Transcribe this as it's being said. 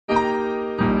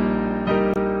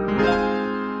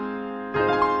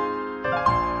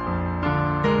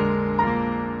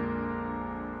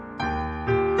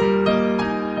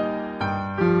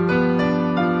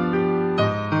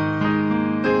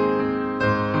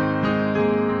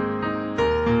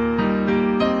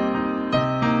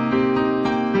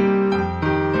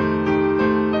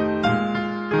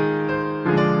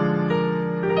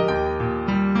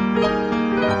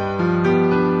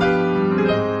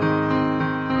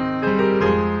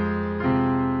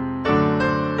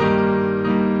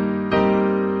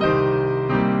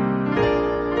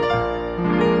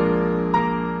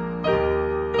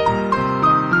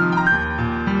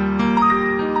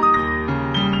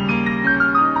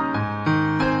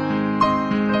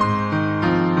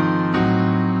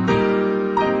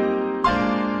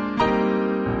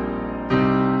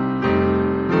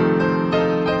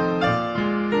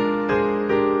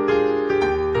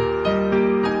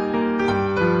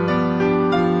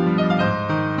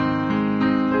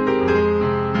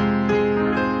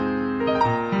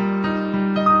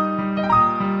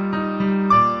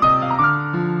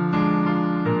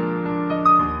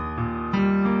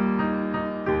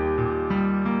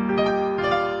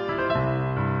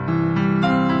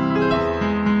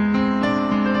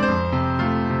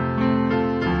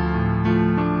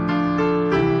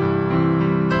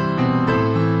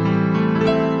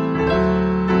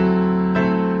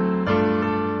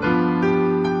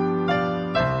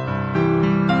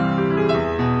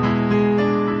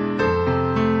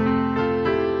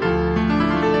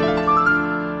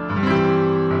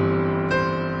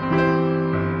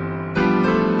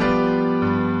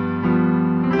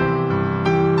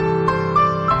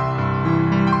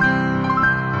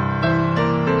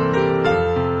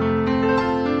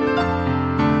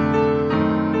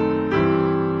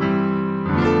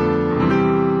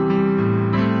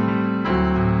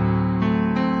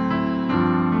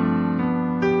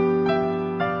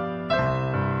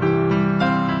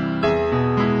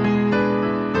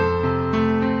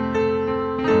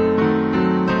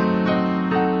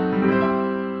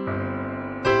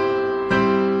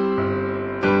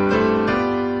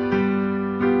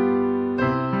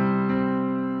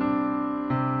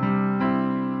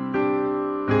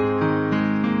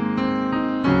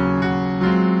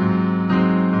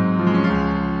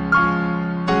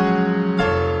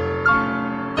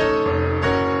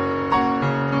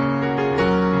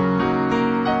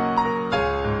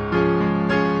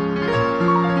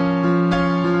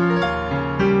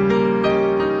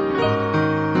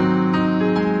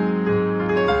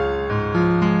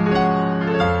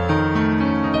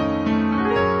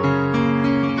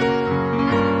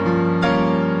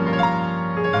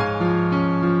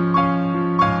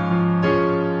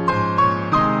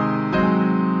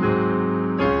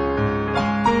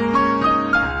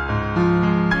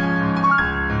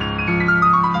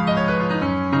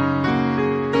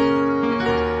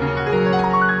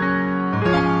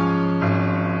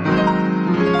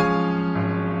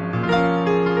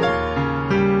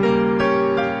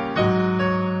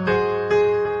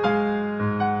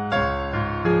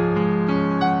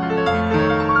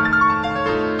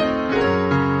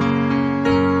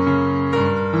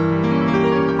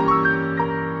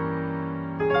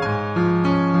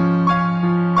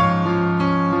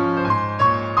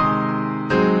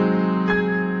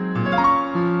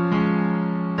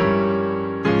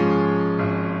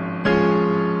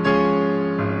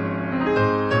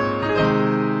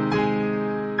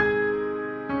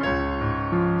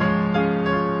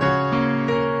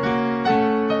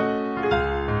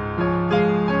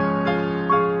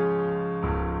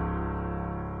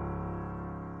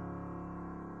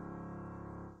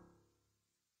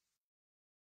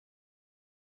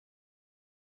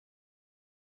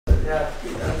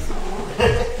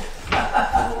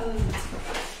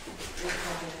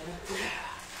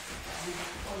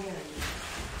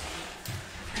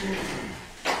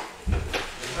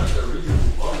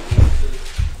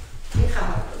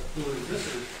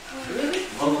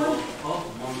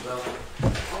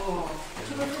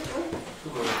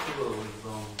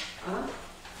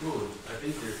I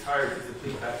think they're tired because they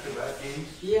play back-to-back games.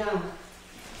 Yeah.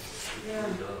 Yeah.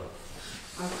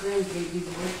 Our grandbaby's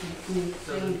working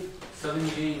for me. 7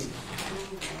 games. Oh,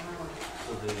 wow.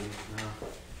 So they,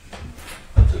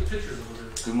 I took pictures over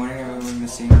there. Good morning, everyone. We're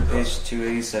seeing page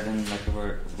 287,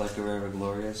 Like a River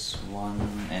Glorious, 1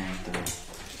 and 3.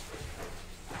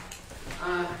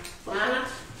 Lana?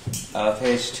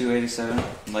 Page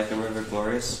 287, Like a River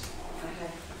Glorious.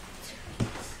 Okay.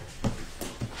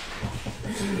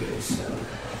 287.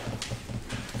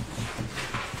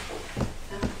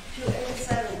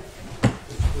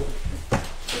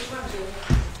 Which one, Julie?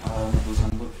 Who's on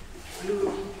the book?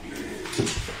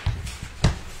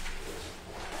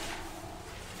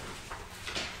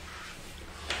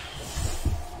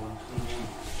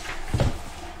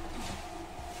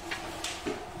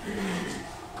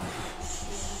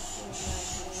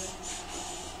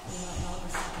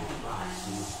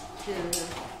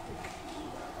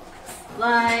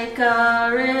 Like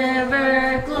a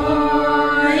river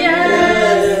glorious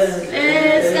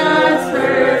is God's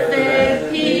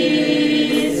perfect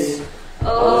peace,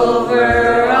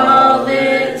 over all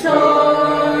victorious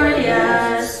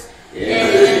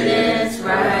in its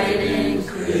right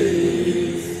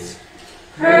increase.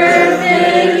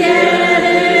 Perfect yet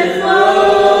it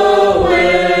floweth,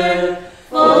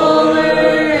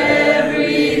 fuller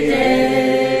every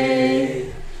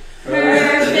day.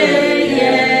 Perfect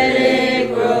yet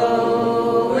it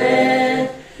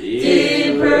groweth,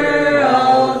 deeper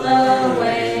all the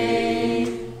way.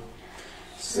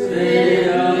 Spit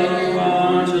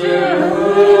upon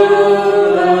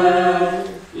Jehovah,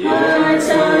 hearts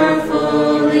are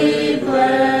fully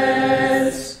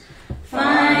blessed,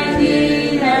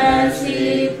 finding as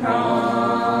He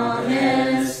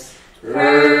promised,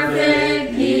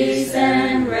 perfect peace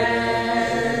and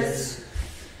rest.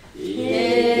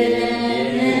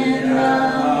 Hidden in the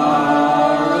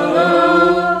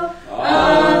hollow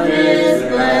of His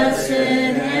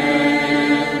blessed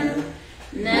hand,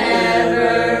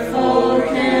 never foe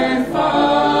can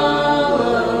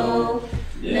follow,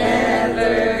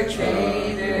 never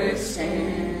traitor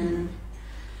stand.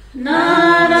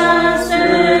 Not a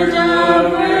surge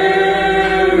of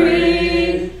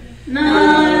worry,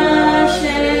 not a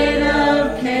shade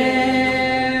of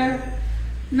care,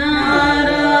 not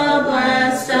a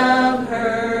blast of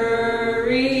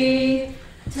hurry,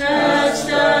 touch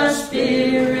the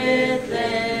Spirit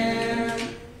there.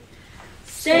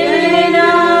 Stayed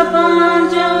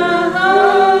upon Jehovah,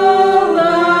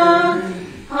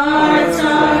 hearts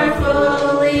are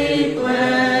fully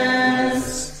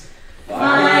blessed,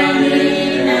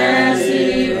 finding as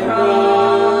He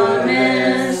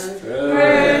promised,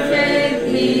 perfect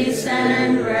peace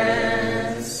and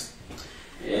rest.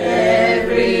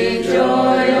 Every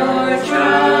joy or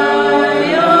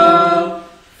trial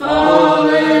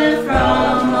falleth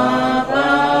from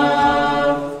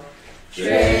above,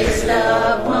 traced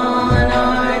upon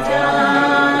our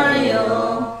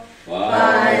dial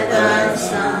by the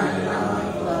Son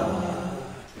of Love.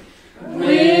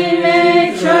 We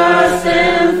may trust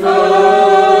Him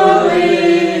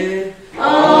fully,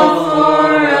 all for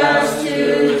us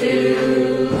to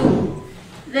do.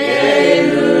 They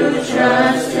who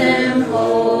trust Him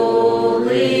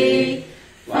wholly,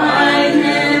 find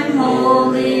Him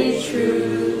wholly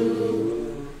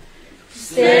true.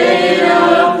 Stayed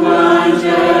upon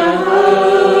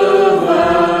Jehovah,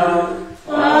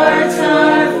 hearts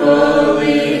are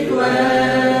fully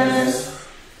blessed,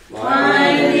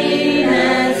 finding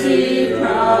as He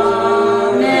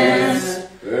promised,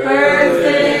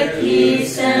 perfect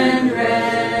peace and rest.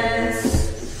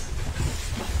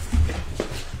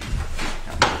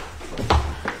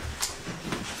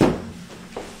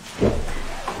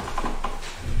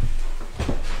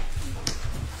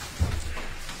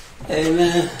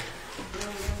 Amen.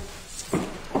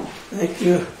 Thank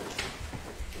you.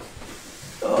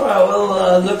 All right,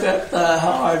 we'll look at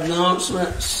our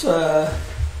announcements.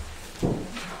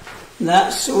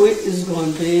 Next week is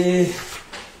going to be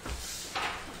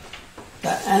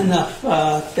the end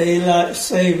of daylight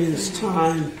savings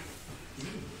time.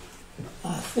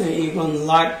 I think you're going to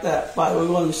like that, but we're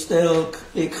going to still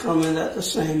be coming at the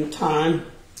same time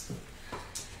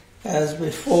as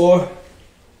before.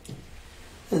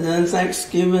 And then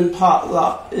Thanksgiving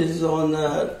potluck is on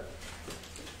the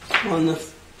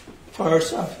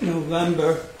 1st of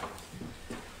November.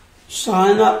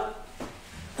 sign up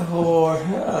for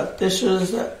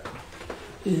dishes that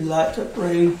you'd like to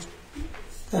bring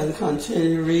and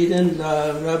continue reading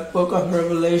the book of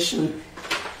Revelation.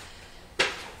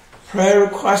 Prayer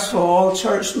requests for all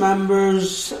church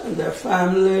members and their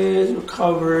families,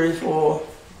 recovery for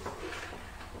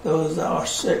those that are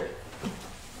sick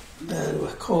and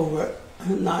with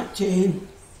COVID-19,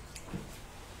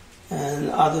 and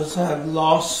others have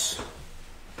lost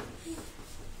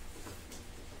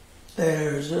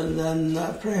theirs. And then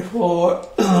pray for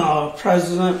our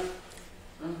president,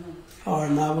 our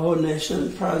Navajo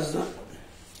Nation president,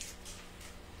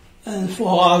 and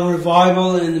for our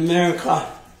revival in America.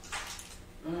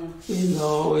 You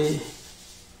know, I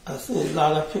think a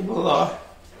lot of people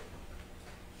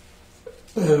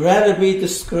would rather be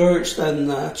discouraged than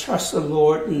trust the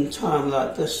Lord in a time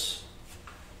like this.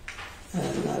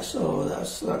 And so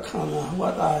that's kind of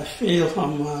what I feel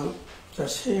from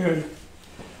just hearing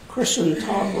Christian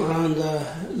talk around the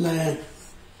land.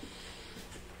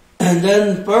 And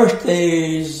then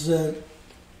birthdays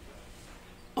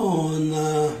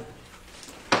on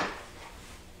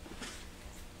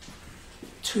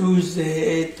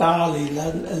Tuesday, Dolly,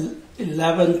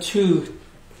 11/2,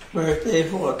 birthday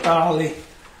for Dolly.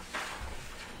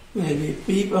 Maybe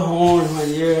beep a horn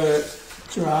when you're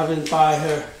driving by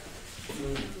her.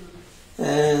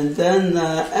 And then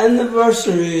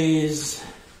anniversaries,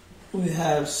 we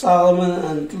have Solomon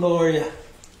and Gloria,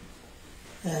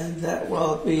 and that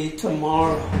will be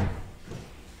tomorrow.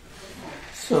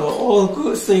 So all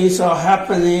good things are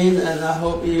happening, and I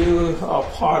hope you are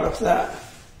part of that.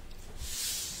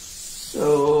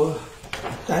 So,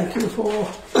 thank you for...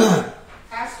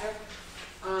 Pastor,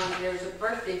 there's a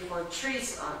birthday for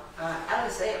Trees on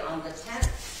Alice A. on the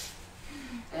 10th,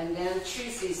 and then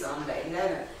Tracy's on the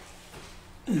 11th.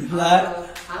 And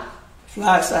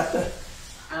Flat's after.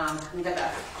 Hindi ka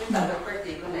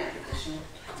birthday ko na edition.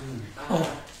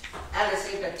 Alice A.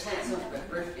 the 10th on the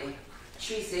birthday,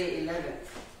 Tracy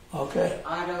 11th. Okay.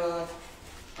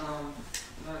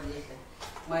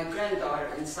 My granddaughter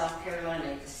in South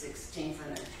Carolina the 16th,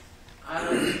 and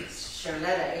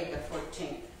Charlotta A. the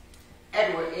 14th.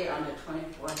 Edward A. on the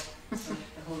 24th. So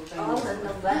the whole thing. All in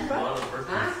November?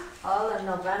 Huh? All in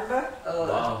November?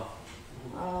 Wow.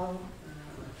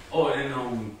 Oh, and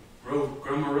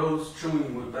Grandma Rose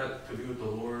Chewing went back to be with the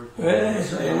Lord.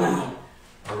 Yes, around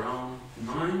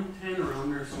 9, 10,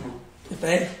 around there somewhere.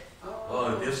 Today?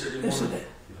 Yesterday. Yesterday.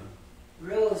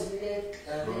 Rose lived.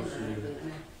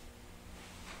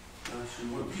 She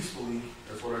went peacefully.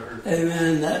 That's what I heard.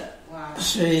 Amen. That Wow.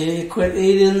 she quit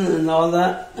eating and all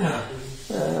that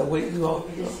a week ago.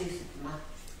 This is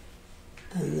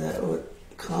And that would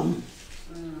come.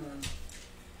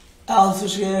 Alice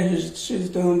is here. She's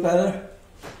doing better.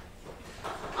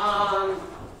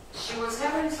 She was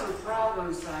having some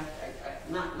problems,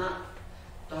 not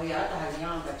Toyota has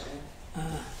young, but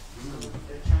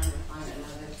they're trying to find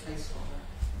another place for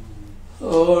her.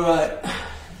 All right.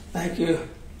 Thank you.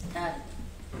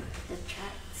 The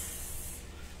tracks.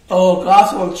 Oh,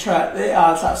 gospel track. They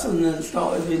are something that's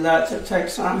not if you like to take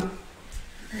some.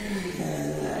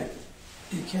 And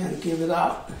you can give it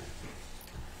out.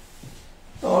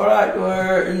 All right,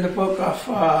 we're in the book of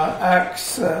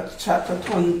Acts, chapter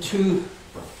 22.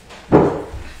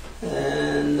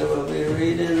 And we'll be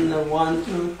reading the 1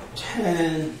 through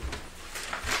 10.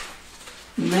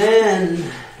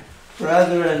 Men,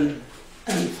 brethren,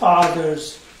 and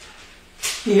fathers,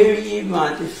 hear ye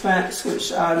my defense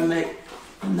which I make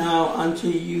now unto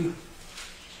you.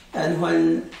 And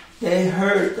when they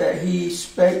heard that he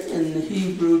spake in the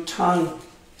Hebrew tongue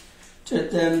to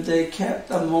them, they kept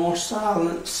the more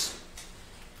silence.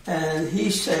 And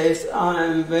he saith, I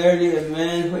am verily a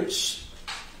man which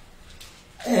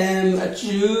am a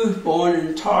Jew, born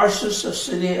in Tarsus, a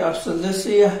city of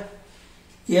Cilicia,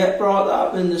 yet brought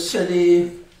up in this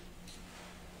city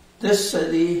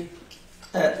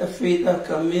at the feet of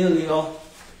Gamaliel,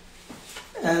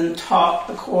 and taught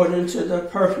according to the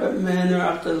perfect manner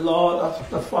of the law of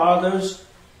the fathers,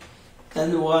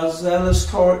 and was zealous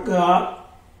toward God,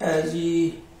 as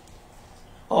ye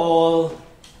all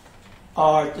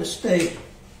are this day.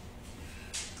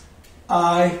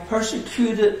 I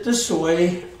persecuted this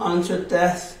way unto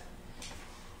death,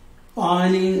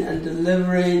 binding and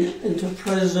delivering into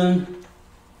prison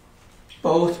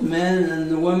both men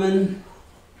and women,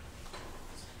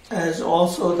 as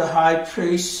also the high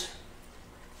priest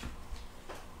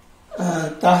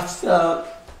doth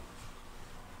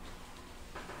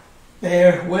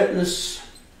bear witness,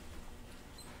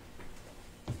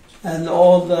 and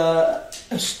all the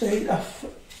estate of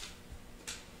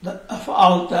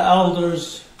all the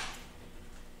elders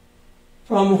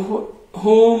from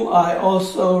whom I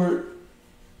also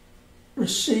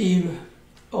receive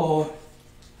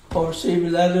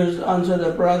letters unto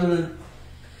the brethren,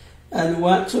 and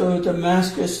went to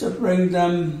Damascus to bring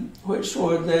them which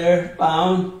were there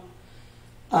bound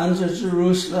unto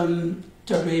Jerusalem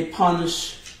to be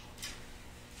punished.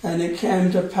 And it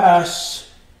came to pass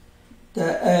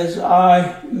that as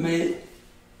I made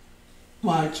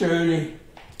my journey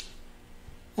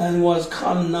and was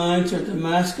come nigh to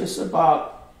Damascus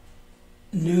about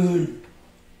noon,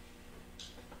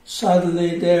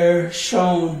 suddenly there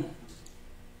shone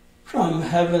from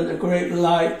heaven a great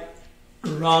light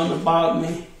round about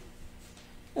me,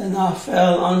 and I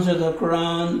fell unto the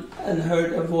ground and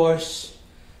heard a voice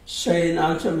saying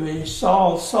unto me,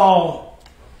 Saul, Saul,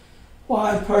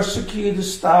 why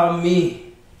persecutest thou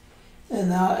me?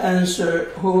 And I answered,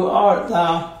 Who art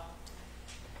thou,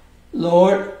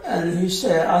 Lord? And he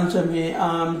said unto me,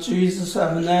 I am Jesus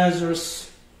of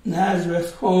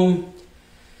Nazareth, whom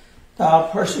thou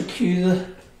persecutest.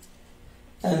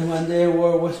 And when they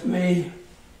were with me,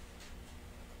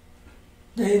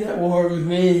 they that were with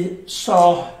me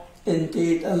saw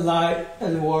indeed a light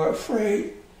and were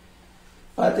afraid.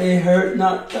 But they heard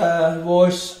not the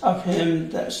voice of him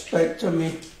that spake to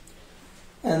me.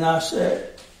 And I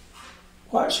said,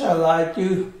 What shall I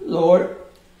do, Lord?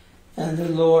 And the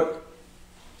Lord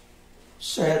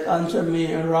said unto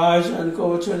me, Arise and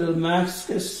go to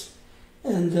Damascus,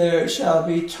 and there shall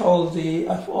be told thee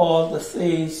of all the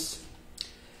things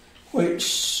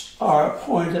which are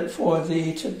appointed for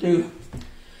thee to do.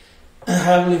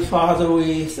 Heavenly Father,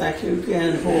 we thank you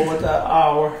again for the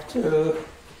hour to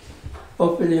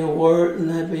open your word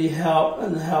and be help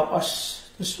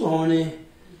us this morning.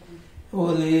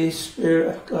 Holy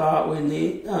Spirit of God, we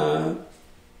need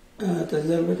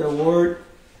deliver the word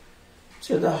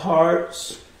to the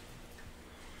hearts.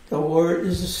 The word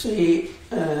is a seed,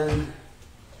 and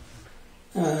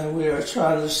we are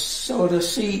trying to sow the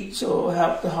seed, so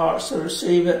help the hearts to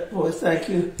receive it. We thank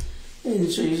you in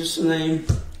Jesus' name.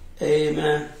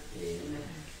 Amen.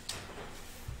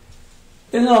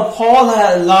 You know, Paul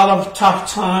had a lot of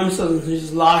tough times in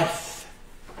his life.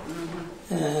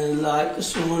 And like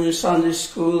this morning Sunday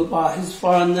school, about his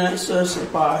finances,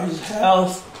 about his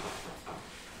health.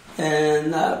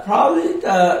 And probably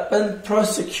been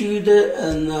persecuted,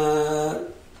 and a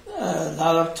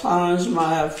lot of times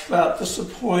might have felt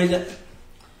disappointed.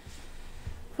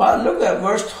 But look at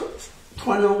verse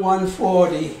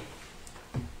 21:40.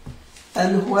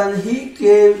 And when he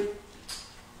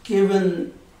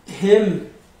given him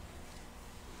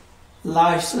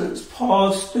license,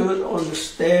 Paul stood on the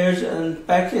stairs and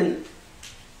beckoned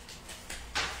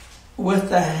with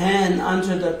the hand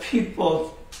unto the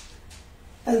people.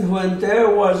 And when there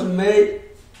was made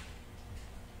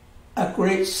a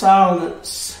great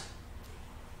silence,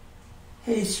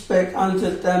 he spake unto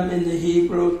them in the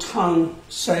Hebrew tongue,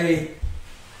 saying,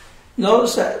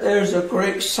 notice that there's a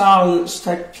great silence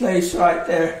take place right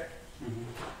there.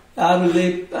 I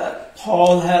believe that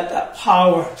Paul had that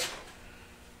power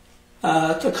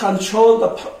to control the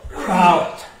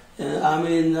crowd.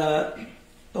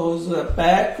 Those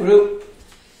bad group,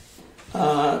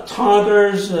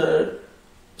 taunters,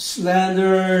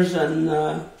 slanderers,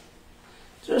 and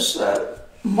just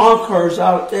mockers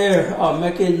out there are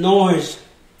making noise.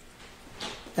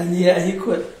 And yet he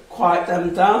could quiet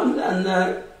them down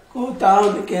and go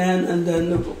down again, and then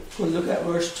we'll look at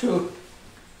verse 2.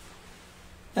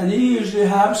 And you usually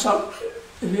have some,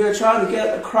 if you're trying to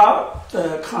get the crowd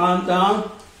to calm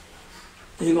down,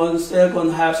 you're still going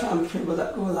to have some people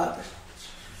that go like this.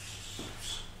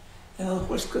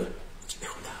 What's good?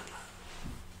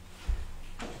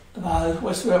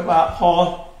 Whisper about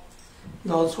Paul.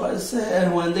 Notice what it said.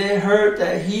 And when they heard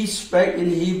that he spake in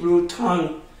Hebrew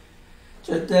tongue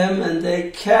to them, and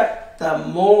they kept the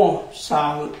more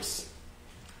silence.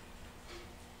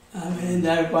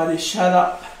 Everybody shut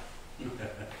up.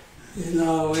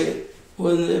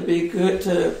 Wouldn't it be good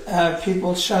to have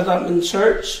people shut up in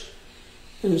church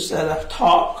instead of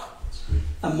talk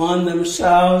among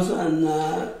themselves and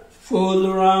fool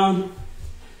around?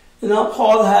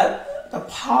 Paul had the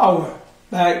power.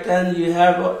 Back then you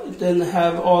didn't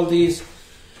have all these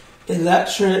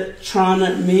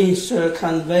electronic means to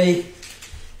convey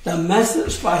the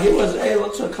message, but he was able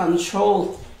to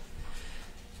control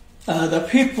the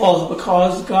people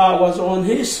because God was on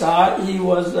his side. He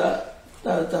was the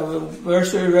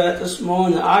verse we read this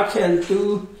morning, I can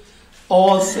do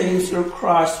all things through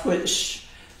Christ which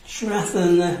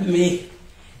strengthen me.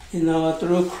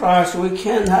 Through Christ we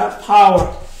can have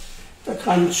power to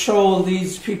control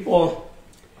these people.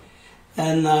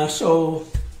 And so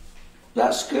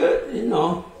that's good,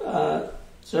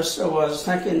 Just I was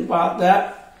thinking about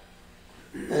that,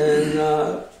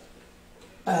 and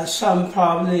some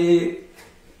probably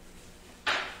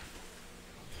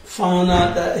found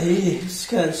out that he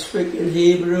can speak in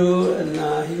Hebrew, and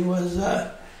he was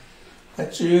a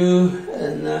Jew,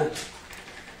 and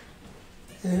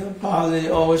probably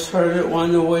always heard it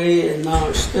one way, and now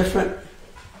it's different.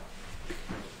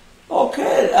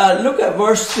 Okay, look at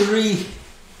verse 3.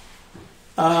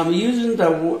 Using the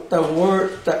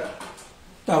word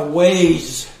the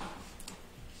ways.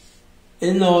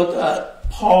 You know,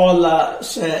 Paul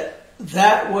said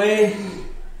that way,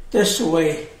 this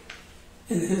way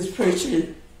in his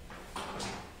preaching.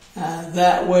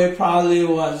 That way probably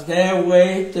was their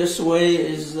way, this way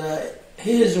is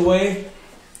his way,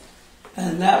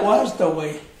 and that was the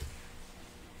way.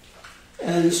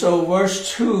 And so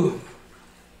verse 2,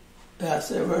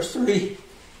 that's it, verse 3.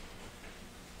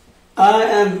 I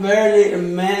am verily a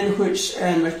man which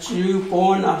am a Jew,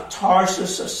 born of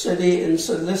Tarsus, a city in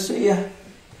Cilicia,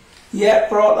 yet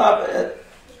brought up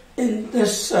in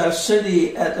this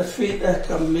city at the feet of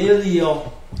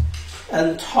Gamaliel,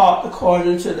 and taught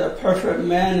according to the perfect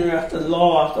manner of the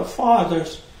law of the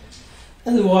fathers,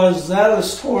 and was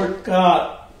zealous toward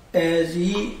God, as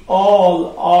ye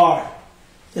all are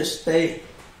this day.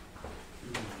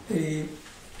 He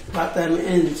got them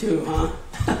in too, huh?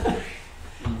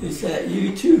 He said,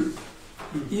 you too.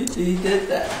 You too, he did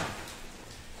that.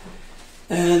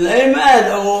 And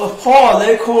amen. Paul,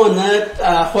 they call it,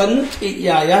 when it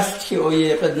yastio,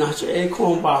 but not a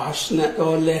combat,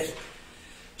 or left.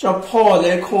 So Paul,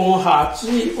 they call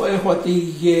Hatzi, or what the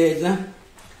year.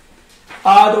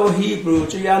 Ado Hebrew,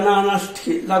 Jananas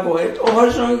Tit Lagoet,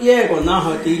 or so Yego,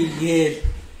 now the year.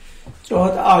 So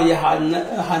what you had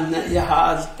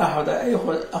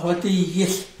what the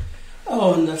yes.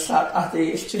 Oh, and the sat at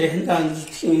the exchange and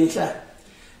things I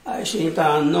think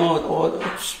that not all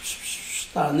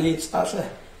that needs as a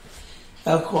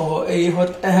alcohol.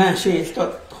 What she's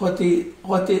got what the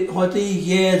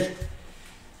year.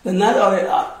 The night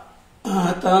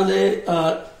done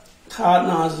the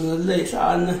partners and the lace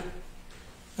and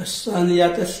a sunny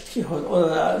at the ski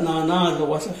or Nana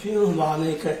was a few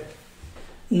money.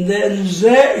 Then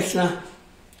there is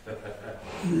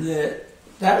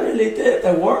that really did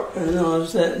the work, you know,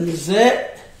 said,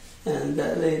 and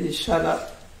that lady shut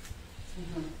up.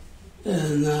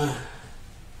 And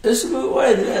it's a good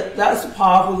way, that's a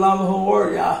powerful level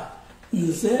word, yeah.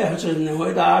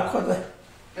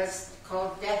 That's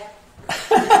called death.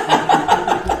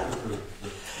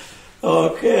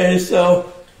 Okay,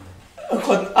 so,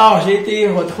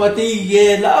 what the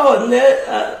year now,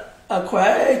 a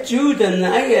quite Judah,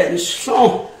 and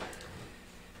so.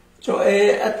 So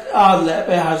at all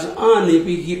has only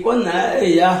be given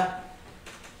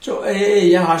so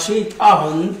has it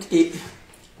ahont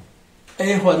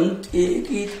a hunt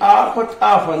it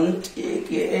ahont a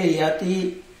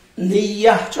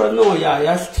Nia Chonoya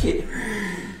Yasti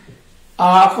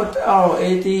ahot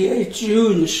a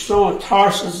June snow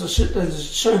Tarsus the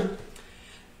citizens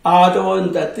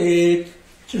Adon that they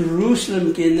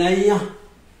Jerusalem Guinea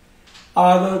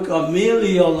Adon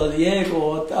Gamaliel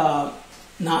Diego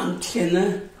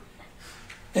Nantina,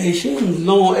 a shin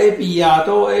no a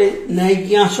piado a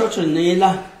nagia such a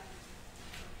nela.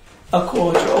 A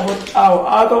coach of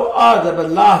our ado other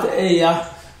but lat aya.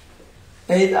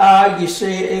 You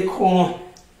say a corn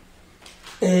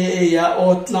a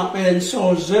otla and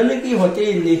so zenigi what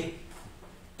in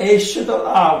a should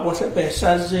out was a best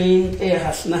as in a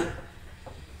hasna.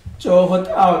 So what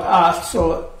out asked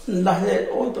so. That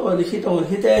he don't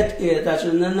hit it, that's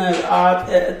another art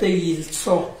at the yield,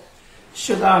 so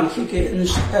should I kick it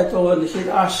instead of hit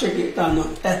our shake it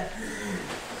down.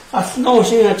 As no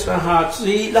thing extra hard,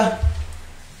 see that.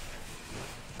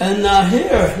 And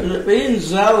here, being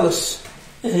zealous,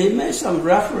 he made some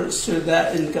reference to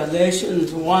that in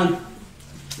Galatians 1.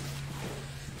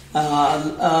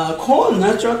 Call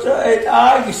natural to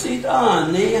argue, sit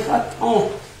on, near hat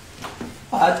on.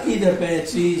 At either bed,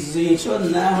 she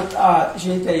should now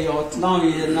she take your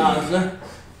long in another.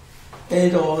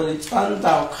 It all the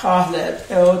Tandau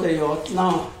Carlet, elder your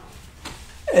long.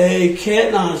 A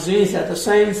kid now sees that the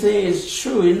same thing is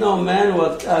true. You know, man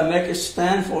would make a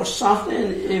stand for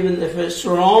something, even if it's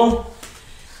wrong.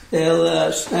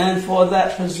 They'll stand for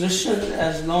that position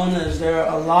as long as they're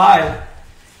alive.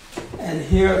 And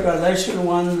here, Galatians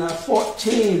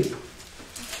 1:14,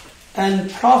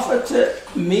 and profited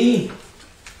me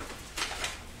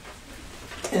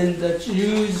in the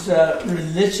Jews'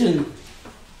 religion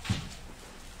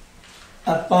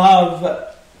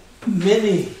above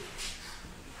many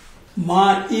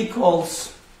my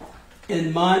equals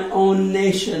in my own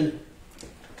nation,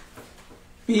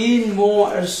 being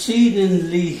more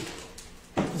exceedingly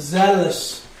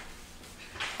zealous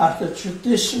of the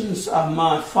traditions of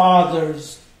my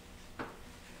fathers.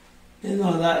 You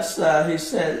know, that's, he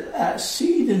said,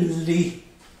 exceedingly.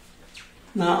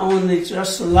 Not only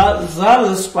just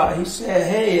zealous, but he said,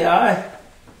 hey, I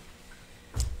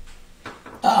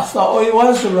thought it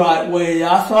was the right way.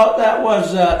 I thought that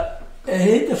was,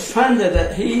 he defended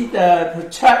it. He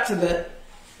protected it.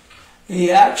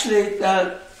 He actually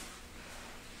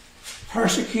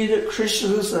persecuted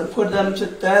Christians and put them to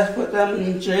death, put them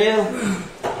in jail,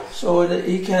 so that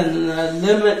he can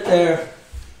limit their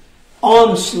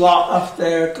onslaught of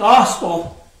their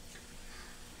gospel.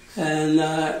 And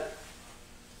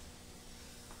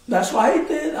that's why he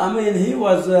did. I mean, he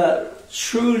was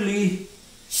truly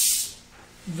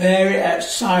very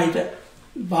excited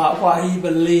about what he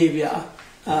believed. Yeah.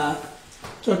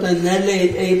 So the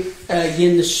Nelly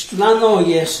Ginslano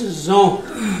Yesizon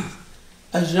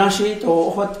Ajashi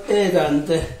to what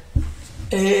Edande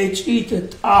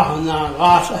Eated Ahana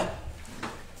Rata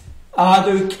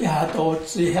Adu Kiato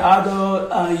Ziado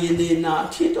Yinina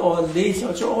Tito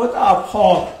Lisa Jot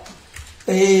Paul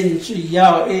in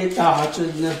Yao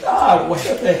Eta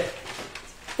whatever.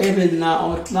 Even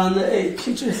now, Atlanta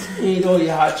teaches Ido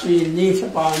Yachi Nita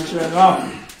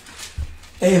Banjara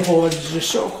a hold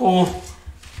Jishoko.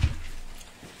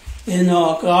 You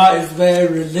know, God is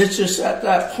very religious at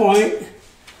that point.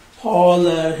 Paul,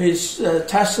 his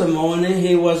testimony,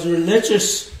 he was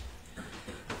religious,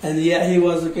 and yet he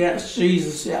was against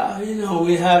Jesus. Yeah, you know,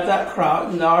 we have that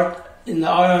crowd in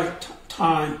our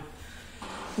time.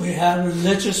 We have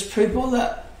religious people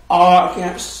that are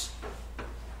against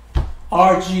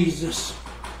our Jesus,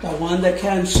 the one that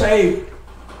can save,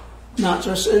 not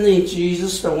just any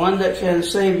Jesus, the one that can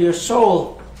save your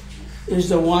soul is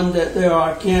the one that they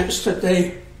are against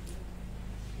today.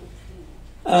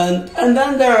 And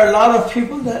then there are a lot of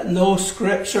people that know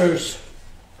scriptures,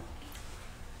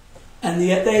 and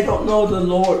yet they don't know the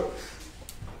Lord.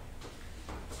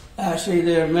 Actually,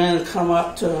 their man come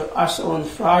up to us on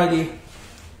Friday,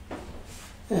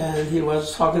 and he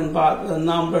was talking about the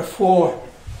number 4.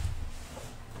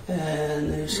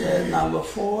 And he said, number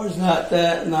 4 is like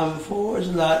that, number 4 is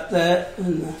like that.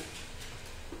 And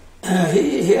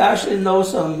he actually knows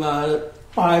some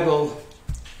Bible.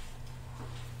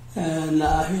 And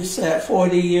he said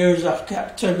 40 years of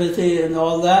captivity and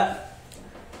all that.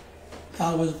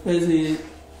 I was busy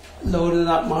loading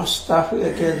up my stuff,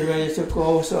 getting ready to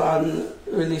go, so I didn't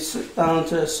really sit down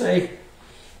to say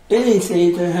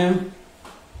anything to him.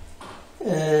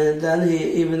 And then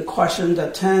he even questioned the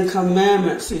 10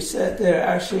 Commandments. He said there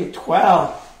are actually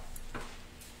 12.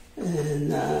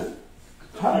 And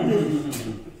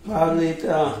probably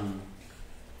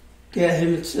get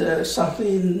him to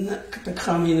something the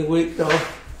coming week, though,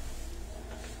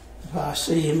 if I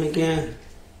see him again.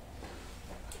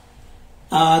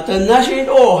 The Nashid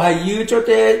ha you to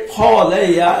the Paul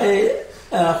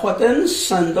what then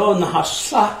Sandon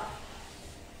Hasla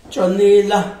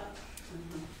Jonila.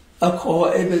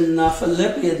 Even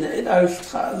Philippians,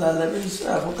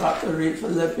 I forgot to read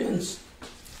Philippians,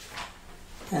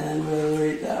 and we'll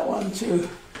read that one too.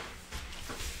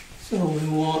 So we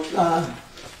won't,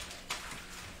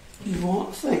 you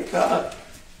won't think I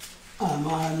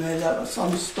made up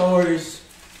some stories.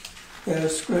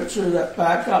 There's scripture that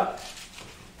back up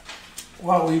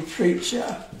what we preach.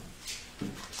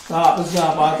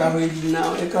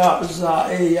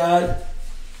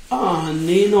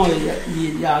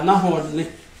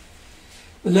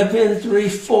 Philippians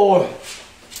 3:4.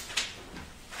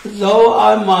 Though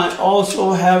I might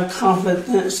also have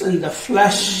confidence in the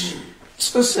flesh,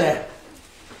 to say,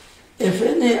 if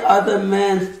any other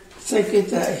man thinketh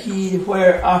that he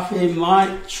whereof he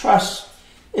might trust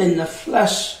in the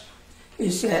flesh, he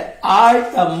said, I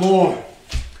the more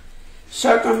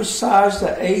circumcised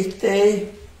the 8th day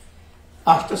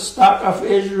of the stock of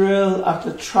Israel, of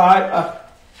the tribe of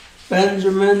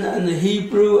Benjamin, and the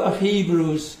Hebrew of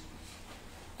Hebrews,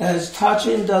 as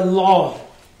touching the law,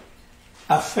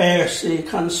 a Pharisee,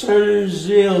 concerning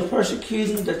zeal,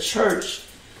 persecuting the church,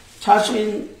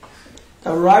 touching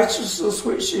the righteousness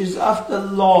which is of the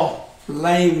law,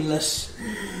 blameless.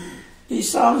 He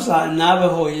sounds like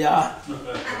Navajo, yeah.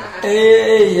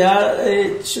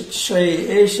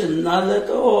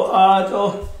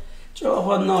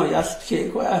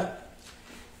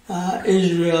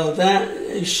 Israel,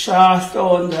 then Shaft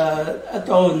on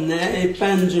the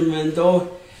Benjamin,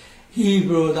 though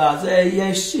Hebrew, that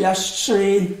yes,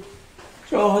 train.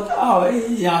 So, the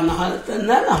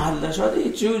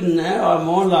Jews are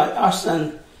more like us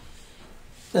than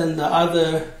the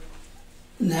other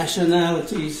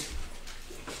nationalities.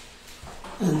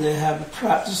 and they have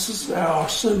practices that are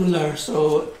similar.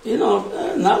 So,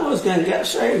 not one's going to get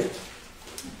saved.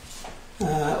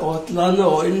 Or London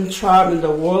or in tribe in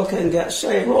the world can get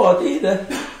saved. Or either.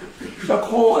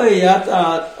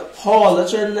 Paul,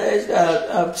 that's in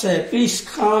peace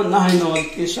count 9 on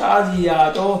Kishadi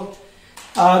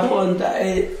Adon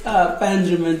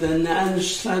Benjamin the Nan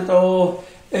Santo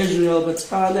Israel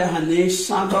Batale Hanish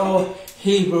Santo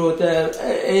Hebrew the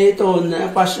Adon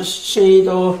Bashas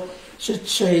Shado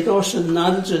Shado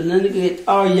Shanadjan and get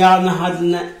our Yana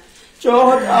hadn't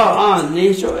John our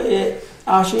nature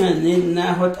Ashen in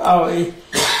Nahot our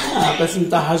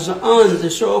but has on the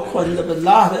show when the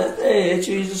Belata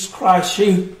Jesus Christ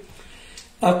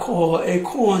a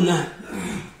corner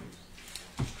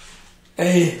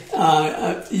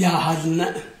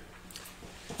Yahadna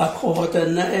a quarter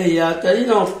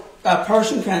a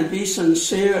person can be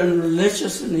sincere and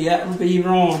religious and yet be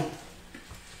wrong.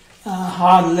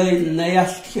 Hardly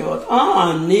killed.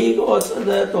 Nigo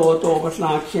the door but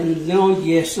like no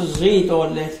yes read or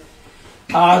let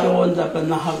Adon the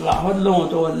Benahla had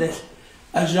loaned or let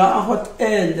a jar hot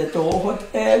end the door hot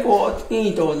egg or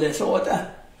eat or less order.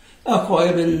 A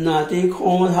coibin nati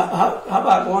called how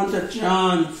about one to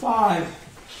John 5.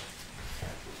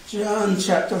 John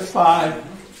chapter 5.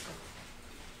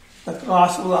 The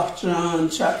Gospel of John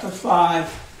chapter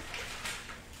 5.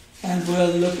 And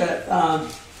we'll look at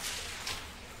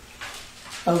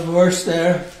a verse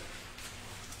there.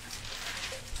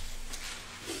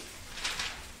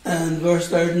 And verse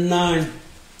 39.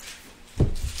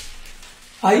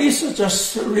 I used to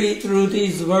just read through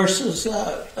these verses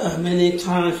many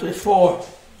times before.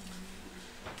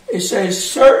 It says,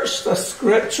 search the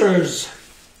scriptures,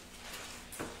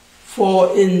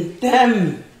 for in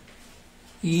them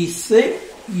ye think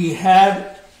ye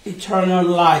have eternal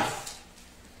life.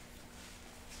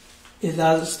 It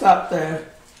doesn't stop there.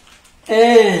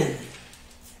 And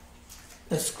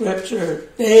the scripture,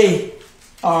 they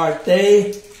are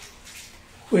they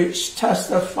which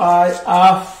testify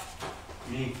of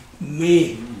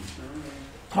me.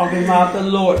 Talking about the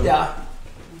Lord, yeah.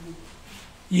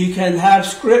 You can have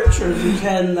scriptures, you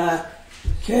can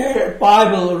carry a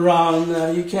Bible around,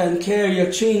 you can carry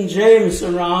your King James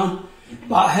around,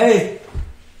 but hey,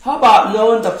 how about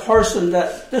knowing the person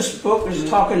that this book is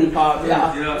talking about,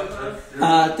 yeah?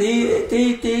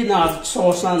 Die nach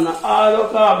Sosan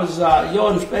Adokabza,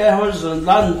 Jon Spehers and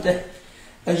Lante,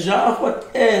 a Jafot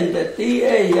end,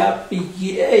 the ya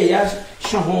Pigias,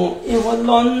 Shahon,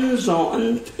 Iwalonzo,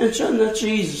 and Son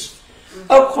Jesus.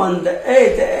 Upon the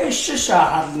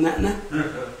Shahadna,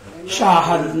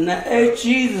 Shahadna,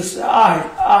 Jesus,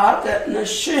 I, that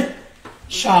Nashi,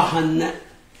 Shahadna,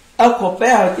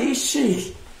 Akopel,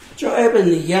 these Jo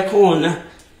Ebony Yakona,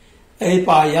 a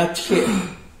Bayat,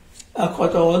 a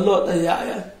Kotolo,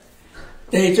 Yaya.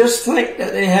 They just think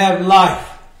that they have life,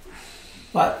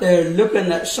 but they're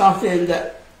looking at something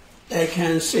that they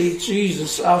can see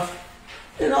Jesus of.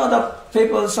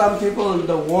 Some people in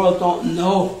the world don't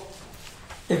know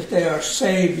if they are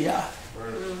saved yet.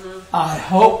 I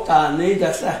hope that I need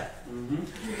that.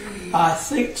 I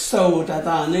think so that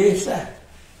I need that.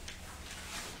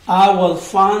 I will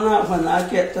find out when I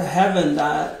get to heaven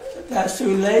that that's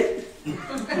too late.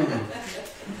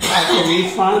 After we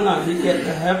find out you get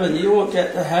to heaven, you won't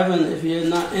get to heaven if you're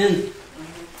not in.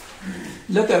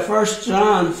 Look at 1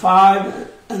 John 5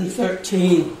 and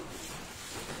 13.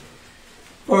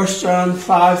 1 John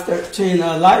 5:13.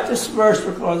 I like this verse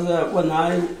because when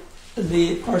I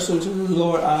lead persons to the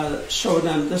Lord, I show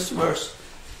them this verse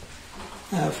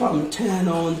from 10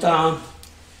 on down.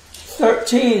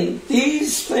 13.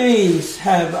 These things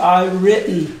have I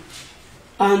written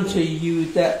unto you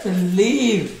that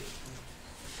believe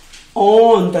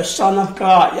on the Son of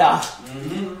God. Yeah.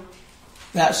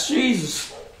 That's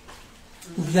Jesus.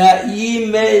 That ye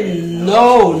may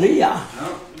know,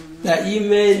 that ye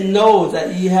may know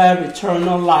that ye have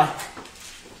eternal life.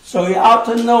 So you ought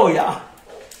to know, yeah.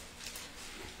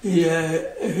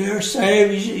 If you're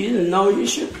saved,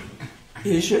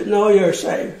 you should know you're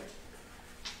saved.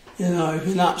 If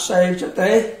you're not saved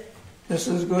today, this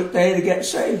is a good day to get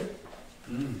saved.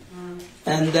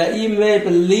 And that ye may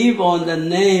believe on the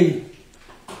name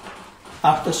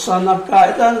of the Son of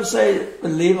God. It doesn't say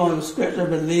believe on the scripture,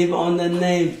 believe on the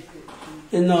name.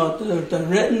 The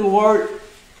written word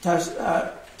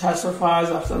testifies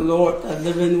of the Lord, the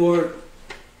living word.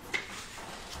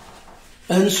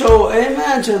 And so,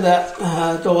 amen to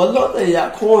that. Då låter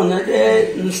jag konen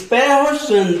en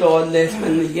spärrsen då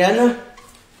läsmen igen.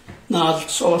 När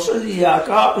så jag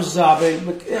gav zabe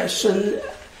sen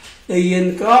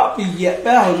en gav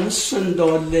jättehunsen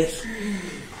då läs.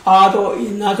 Ado I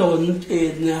nadon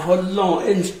in hodlong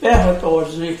in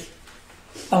spehotosni.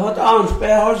 I had on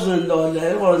spehotsen or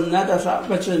they were not as a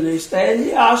person is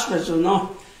the aspects of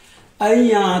no.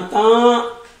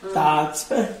 Ayata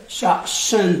that's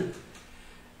shakshin.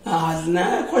 As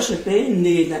na question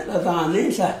need that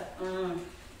Danisa.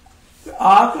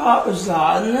 Aka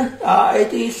Zan,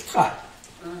 it is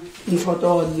in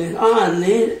Fotodlin.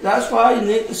 That's why you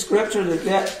need the scripture to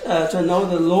get to know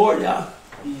the Lord, yeah.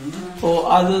 Or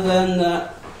other than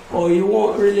or you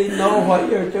won't really know what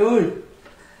you're doing.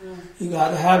 You got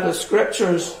to have the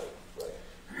scriptures.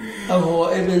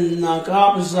 Or even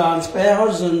Gabzan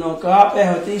spells and no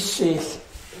Gabehadis.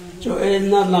 So in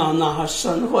the Lana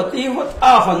Hassan, what he would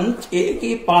ahant,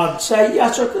 he bad say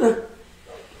yachuk.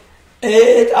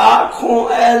 It a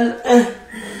con el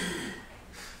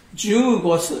Jew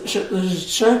was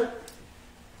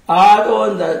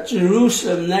Adon the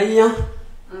Jerusalem Naya.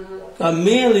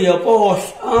 Camelia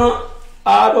Bosch,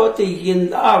 Ado Tigin,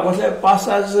 was a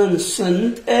Passazan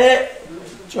Sent,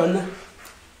 John.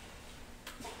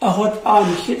 A hot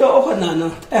on Hido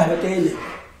Hanana, Evidently.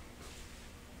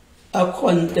 A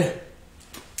quante.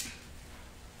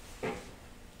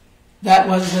 That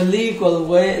was the legal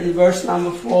way in verse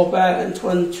number 4 back in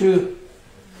 22.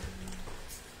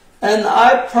 And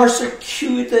I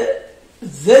persecuted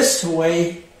this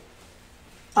way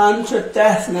unto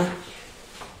death now.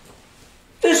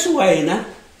 This way now.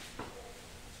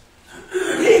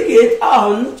 Ik het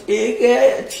aan, ik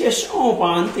het is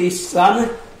open die son.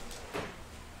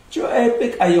 Jo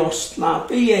epic ayos na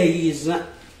is.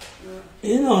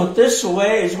 You know, this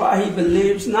way is what he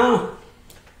believes now.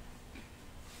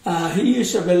 He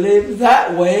used to believe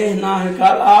that way, now he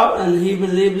got out and he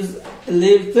believed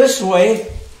this way.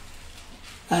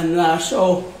 And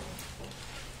so,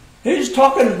 he's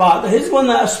talking about, he's going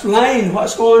to explain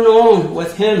what's going on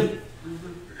with him.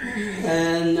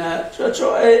 And so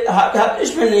that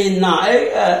is when he now,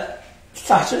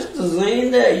 such as the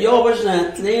zine, Job's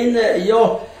and clean,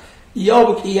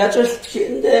 Job, he just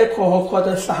kidding there, called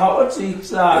the Sahot,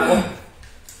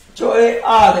 so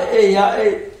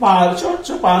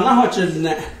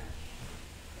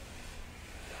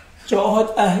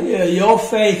your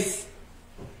faith,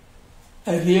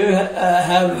 if you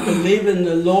have believed in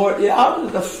the Lord, you have to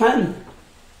defend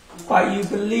what you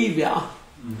believe, yeah.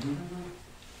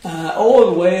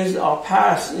 Old ways are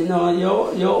past, you know,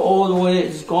 your old way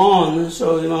is gone,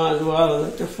 so you might as well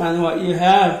defend what you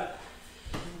have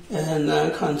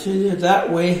and continue that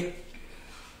way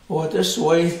or this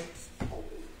way.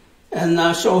 And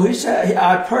so he said,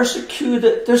 I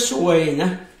persecuted this way.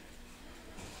 You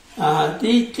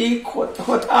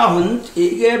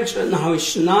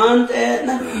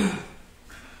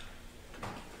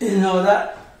know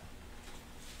that,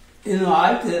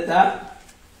 I did that.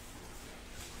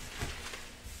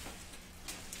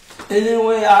 Any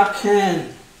way I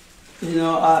can,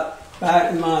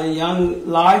 back in my young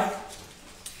life,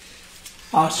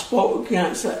 I spoke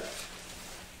against it.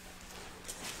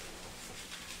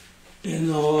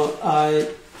 I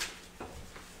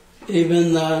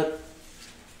even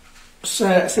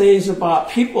said things about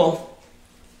people.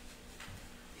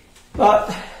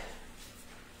 But,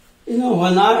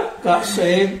 when I got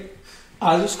saved,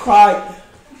 I just cried.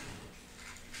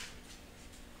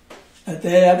 The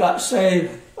day I got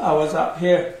saved, I was up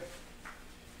here.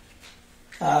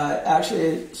 I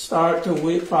actually started to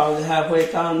weep probably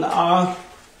halfway down the aisle.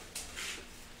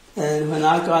 And when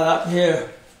I got up here,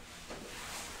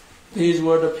 these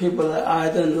were the people that I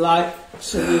didn't like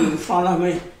sitting in front of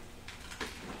me.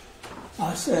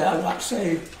 I said, I got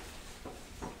saved.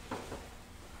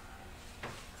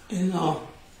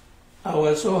 I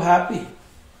was so happy.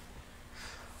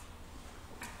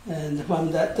 And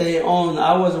from that day on,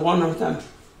 I was one of them.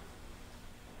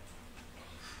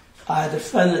 I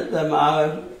defended them.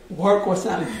 I worked with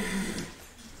them.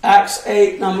 Acts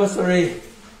 8, number 3.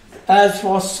 As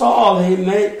for Saul, he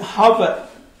made havoc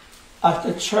of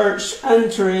the church,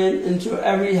 entering into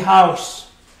every house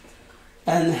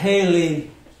and hailing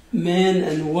men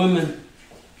and women,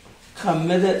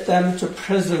 committed them to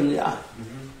prison. Yeah.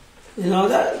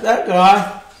 That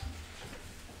guy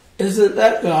isn't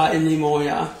that guy anymore.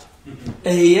 Yeah.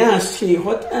 Yes, he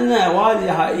what and what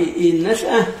in this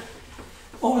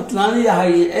or Atlanta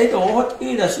it what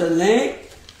is the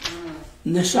lake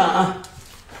Nisha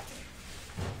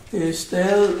is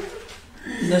still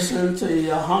listen to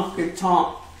your honky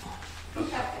tonk.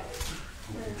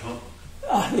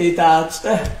 That's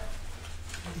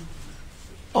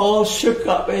all shook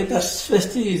up. That's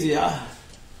 50s, yeah.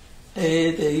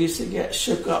 They used to get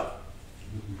shook up.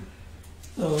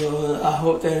 So I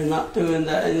hope they're not doing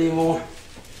that anymore.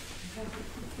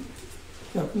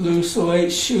 the blue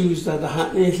suede shoes that I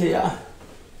had here.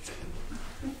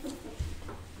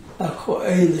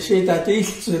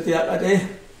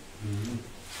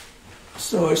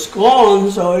 So it's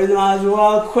gone, so you might as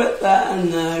well quit that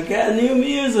and get new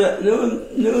music,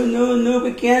 new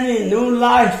beginning, new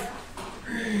life.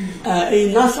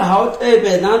 In nasa haut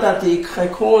ebe nada di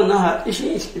krekon na hat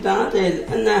ishi inspidante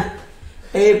na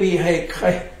ebi he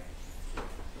kre.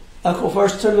 Ako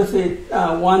 1 Timothy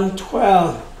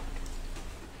 1:12.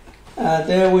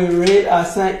 There we read, I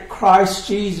thank Christ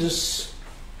Jesus,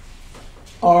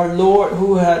 our Lord,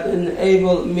 who had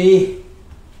enabled me,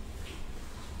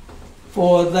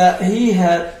 for that he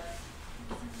had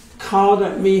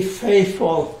counted me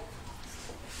faithful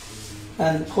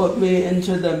and put me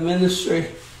into the ministry,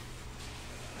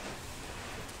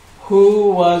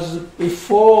 who was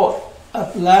before a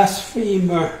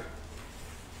blasphemer,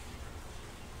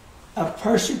 a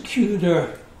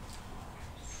persecutor,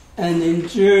 and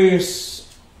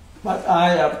injurious, but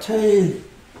I obtained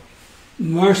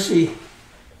mercy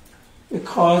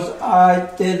because I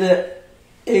did it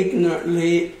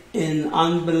ignorantly in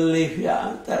unbelief.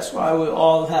 Yeah, that's why we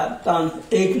all have done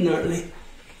ignorantly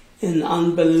in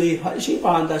unbelief. Because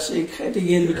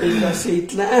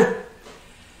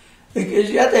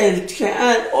jeg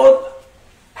can't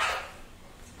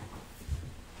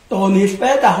og ni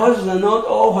spætter hos noget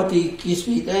over de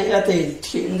gisvid jeg del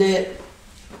til det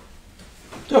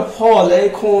der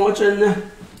pålæg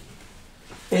kortene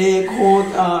kort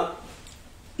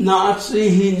nazi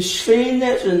hin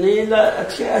svinde så nela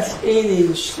at kærs en i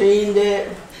en svinde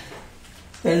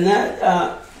den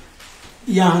der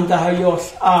har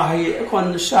gjort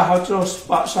kun så har just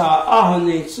bare så han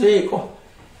ikke sikker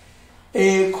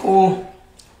ko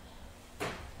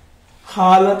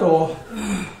hala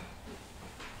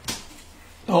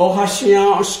do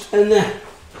hasjast ene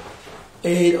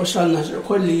og sådan så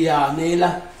kollia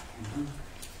nela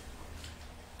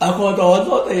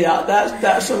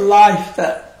that's a life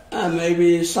that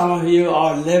maybe some of you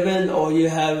are living or you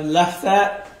have left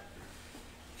that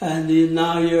and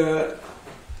now you're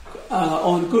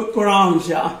on good grounds.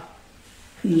 Yeah,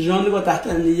 John got that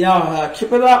and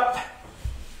keep it up.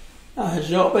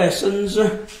 Job essence,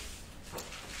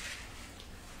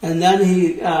 and then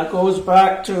he goes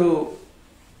back to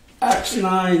Acts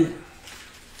 9,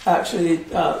 actually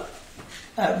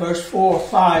at verse 4 or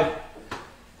 5.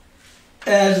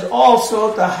 As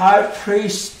also the high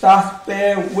priest doth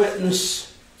bear witness,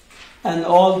 and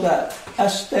all the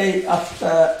estate of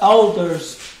the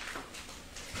elders.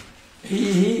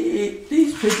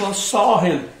 These people saw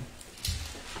him.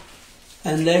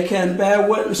 And they can bear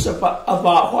witness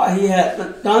about what he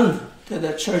had done to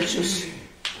the churches.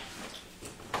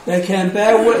 They can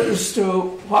bear witness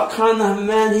to what kind of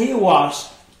man he was.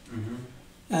 Mm-hmm.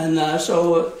 And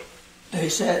so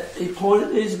he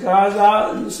pointed these guys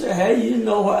out and said, hey, you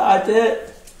know what I did.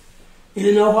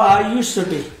 You know what I used to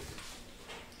be.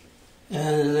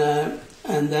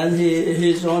 And then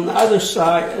he's on the other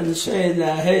side and saying,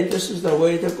 hey, this is the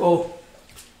way to go.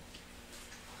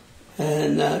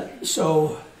 And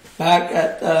so back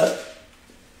at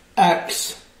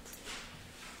Acts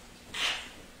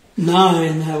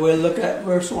 9, we'll look at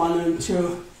verse 1 and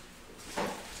 2.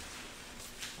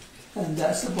 And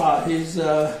that's about his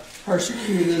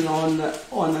persecuting on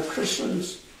the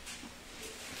Christians.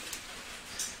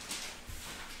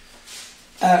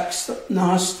 Acts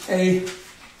 9,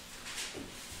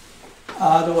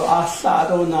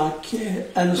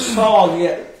 and Saul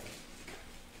yet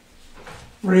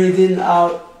breathing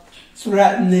out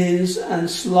threatenings and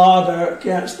slaughter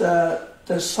against the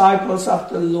disciples of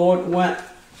the Lord, went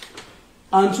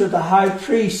unto the high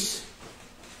priest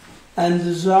and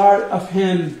desired of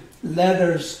him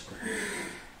letters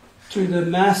to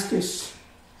Damascus,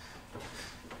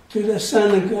 to the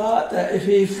synagogue, that if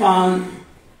he found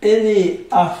any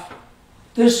of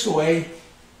this way,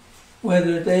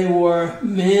 whether they were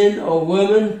men or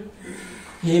women,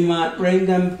 he might bring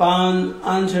them bound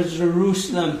unto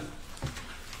Jerusalem.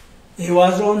 He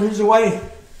was on his way,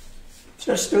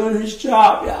 just doing his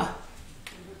job, yeah.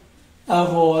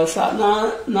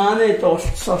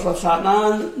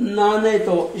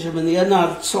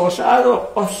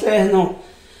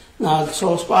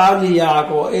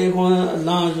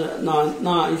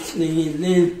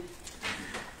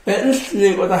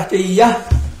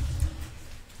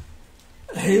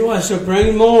 He was to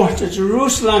bring more to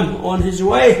Jerusalem on his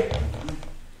way.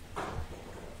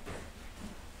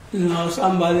 You know,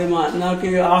 somebody might knock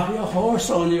you off your horse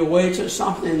on your way to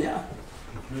something, yeah.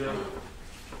 You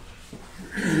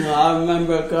know, I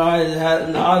remember a guy that had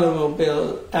an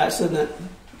automobile accident.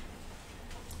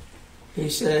 He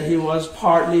said he was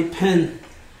partly pinned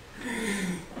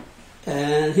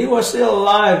And he was still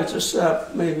alive, just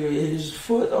maybe his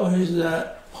foot or his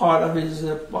part of his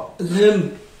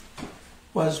limb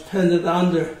was pinned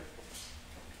under.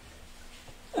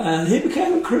 And he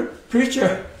became a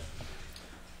preacher.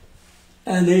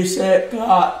 And he said,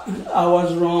 God, I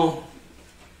was wrong.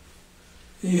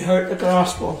 He heard the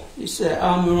gospel. He said,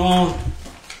 I'm wrong.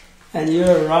 And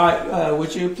you're right.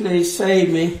 Would you please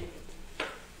save me?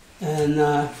 And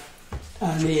I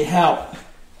need help.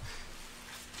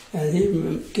 And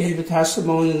he gave a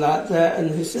testimony like that.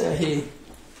 And he said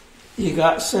he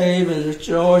got saved and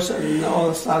rejoiced. And all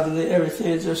of a sudden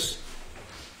everything just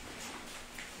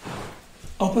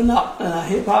opened up.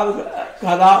 And he probably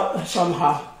got out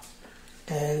somehow.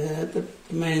 And the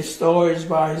main story is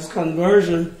about his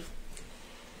conversion.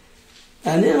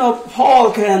 And you know,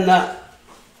 Paul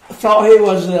thought he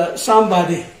was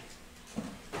somebody.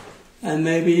 And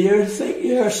maybe you think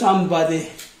you're somebody.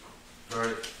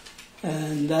 Right.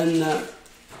 And then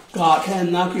God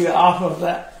can knock you off of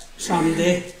that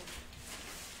someday.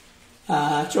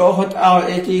 Cho hốt ao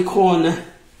eti kone.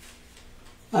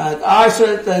 I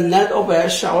said the net over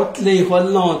shout li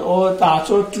hôn lord or da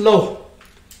chốt lo.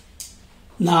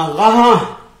 Na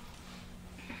gaha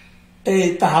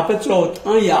e da ba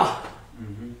chốt ya.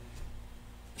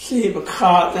 See the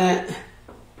car that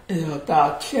is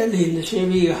about killing the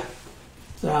Shiviga.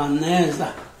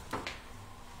 Neza.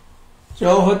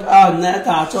 Joe hot out net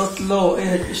out of low,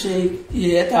 she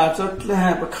yet out of the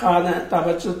have a car that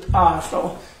was just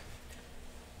also.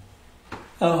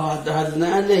 Oh, that's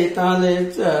not late,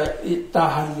 it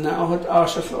had now hot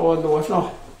out of all the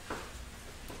water.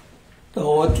 The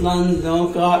Hotland,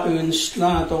 no got in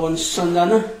slant on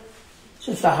Sunday,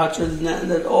 just a hot net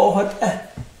that all hot.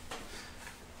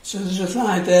 Så just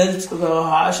like that, så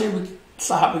har jeg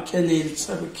sabe kanel,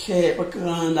 så vi kæber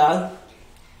grandal.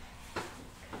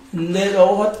 Net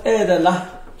over la,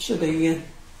 så det igen.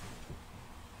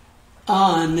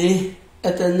 Ane,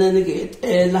 at den ikke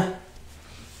eller.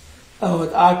 Og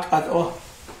et akkurat og.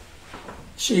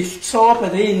 Så så på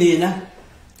det ene.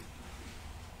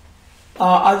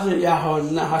 Og altså jeg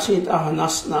har set at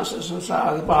næsten så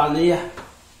er det bare nede.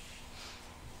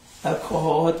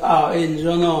 Akkurat og en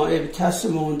sådan et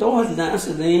testimon, då har den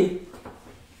altså det.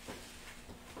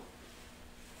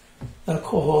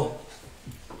 Akkurat.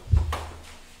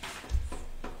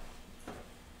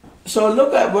 So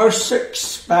look at verse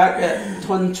 6 back at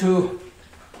 22.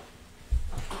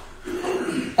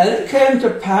 And it came to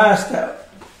pass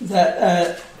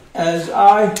that as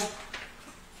I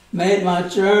made my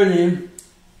journey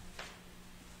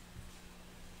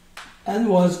and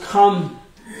was come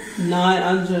nigh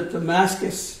unto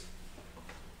Damascus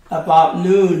about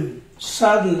noon,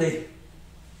 suddenly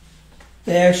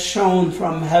there shone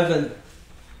from heaven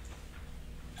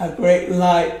a great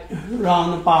light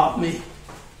round about me.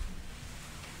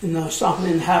 You know,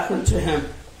 something happened to him.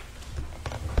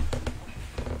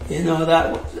 You know,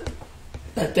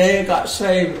 that day I got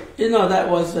saved, you know, that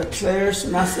was the clearest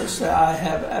message that I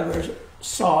have ever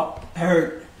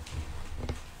heard.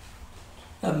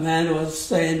 The man was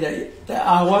saying that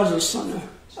I was a sinner.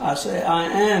 I said, I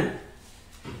am.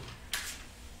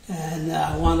 And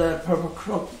I wanted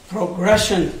a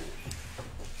progression.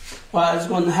 What is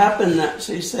going to happen next?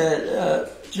 He said,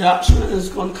 judgment is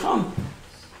going to come.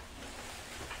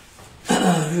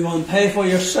 You're going to pay for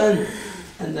your sin.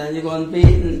 And then you're going to be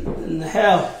in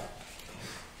hell.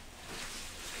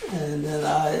 And then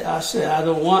I said, I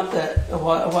don't want that.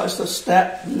 What's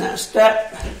the next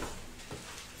step?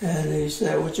 And he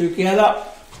said, would you get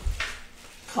up?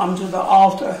 Come to the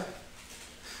altar.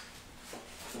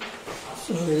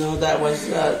 So, you know, that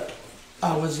was,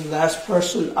 I was the last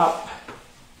person up.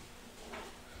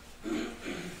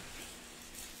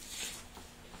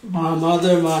 My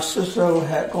mother, my sister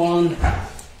had gone,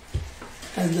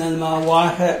 and then my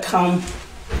wife had come,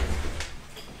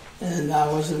 and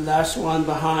I was the last one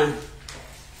behind.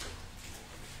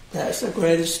 That's the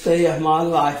greatest day of my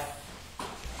life.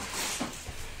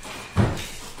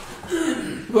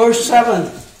 Verse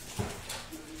 7.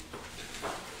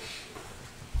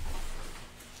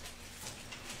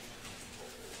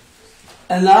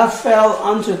 And I fell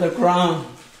unto the ground,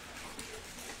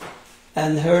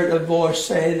 and heard a voice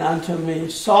saying unto me,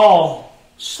 Saul,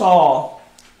 Saul,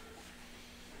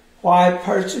 why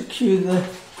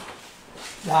persecutest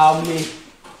thou me?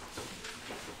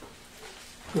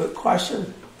 Good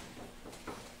question.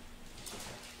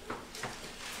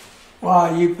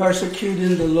 Why are you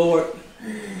persecuting the Lord?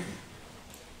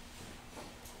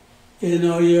 You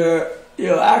know, you're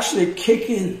actually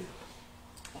kicking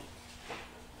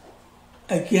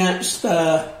against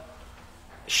a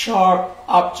sharp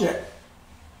object.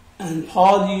 And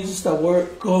Paul uses the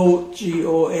word goad,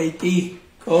 G-O-A-D,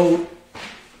 goad.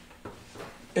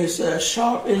 It's a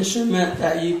sharp instrument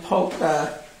that you poke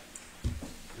the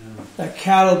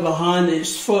cattle behind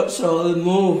his foot so it'll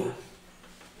move.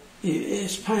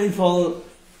 It's painful.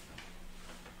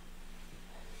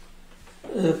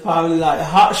 Probably like a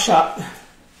hot shot.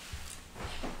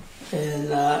 And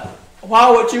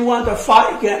why would you want to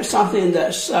fight against something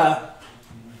that's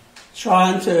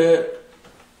trying to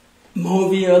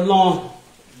move you along?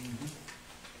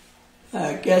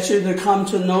 Get you to come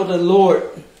to know the Lord.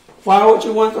 Why would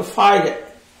you want to fight it?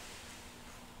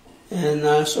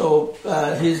 And so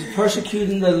he's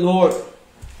persecuting the Lord.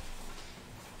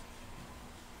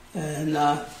 And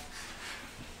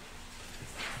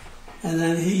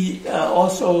then he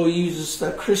also uses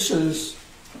the Christians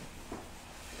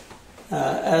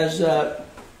as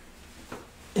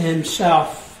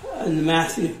himself in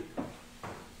Matthew.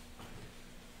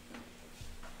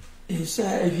 He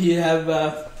said, if you have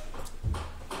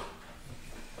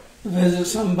visit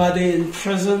somebody in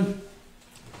prison,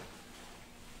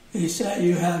 he said,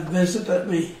 you have visited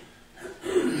me.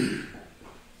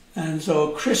 And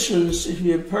so Christians, if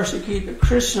you persecute the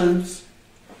Christians,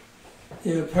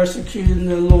 you're persecuting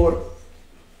the Lord.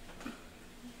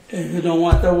 If you don't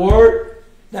want the word,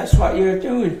 that's what you're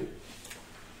doing.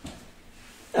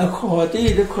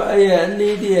 According to the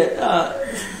need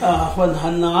when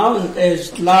Hannah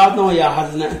is loud no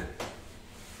yahadne.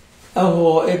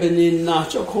 Oh, Ebenin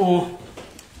Nachokon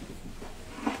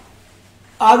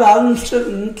Adam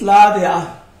shouldn't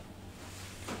ladia.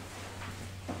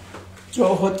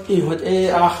 Jo hot in hot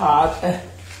ahad.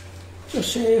 Jo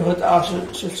say hot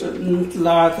as shouldn't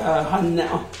lad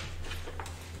Hannah.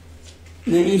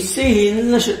 Ne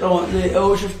isihin nashon ne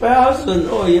oshpazan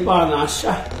o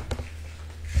yibanasha.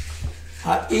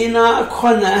 Ha ina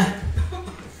kona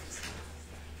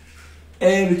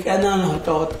kanan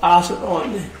hot asat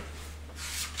on.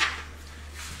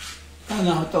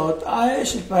 أنا هتقول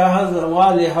عايش بهذا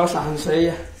الوالي حوش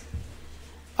عنسية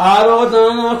أراد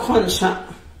أنا كونشا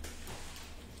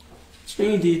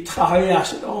سيدي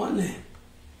تخياش دوني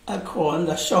أكون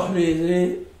ده شهري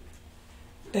ذي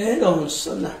إيدون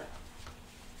السنة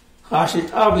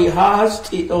خاشت أبي هاز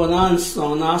تيدونان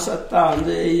سونا ستان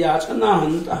ذي إياتنا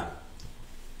هندا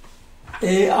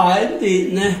آيد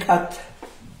دي نكت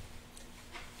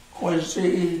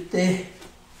خوشي دي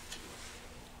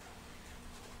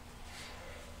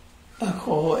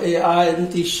Ako en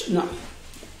dishna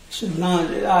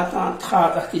snale ata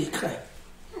trada kikre.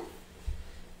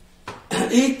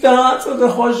 Ita to the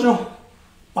hojo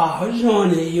pa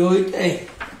hojone yoit e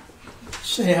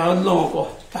se ha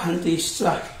longo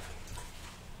tandisa.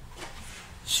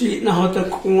 Si na hota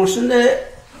konsne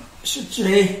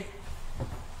se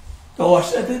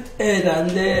dos edet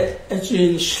edande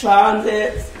ejin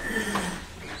slande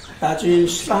ajin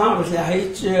slam se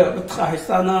haitje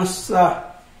betraistanasa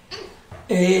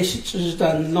is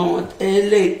dan not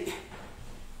ele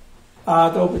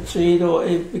ado betrido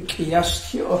e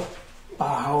bekiastio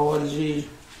bahoji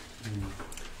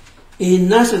in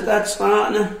nas dat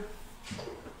staan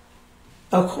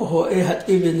ako e hat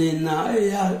even in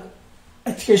ja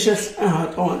het geschef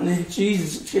hat on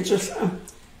Jesus geschef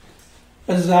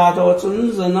azado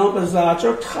tun zano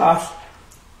bazacho khaf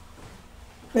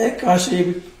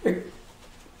bekashi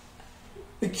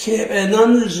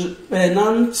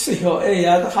benan siho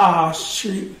ad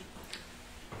hashi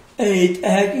eight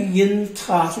egin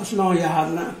trasas no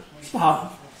yahna sa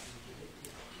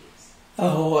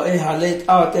oh halet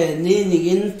out there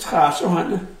ningin tras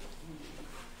on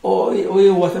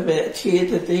we what a bit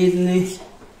theater didn't.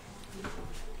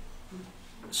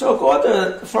 So go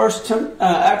to first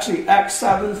actually Acts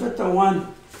 7:51.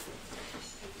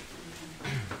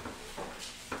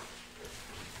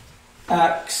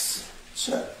 Acts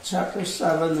chapter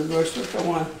 7 and verse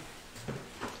 51.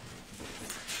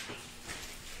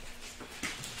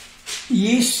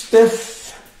 Ye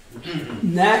stiff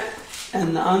neck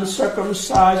and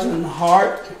uncircumcised in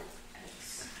heart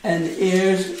and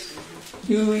ears,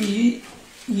 do ye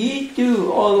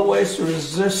do always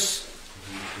resist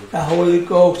the Holy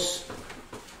Ghost,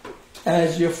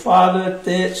 as your father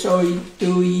did, so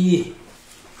do ye.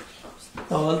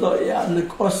 Although and the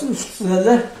question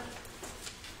said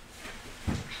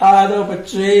Ado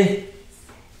betray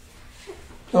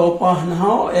do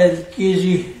bahna el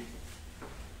gizi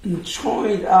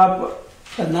joined up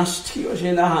the nasty was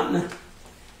in a hand.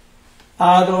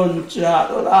 Adon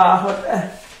jado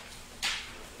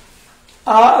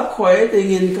ahot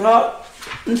quieting in God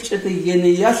instead in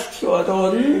the yastio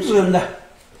don zunda.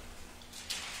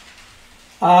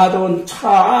 Adon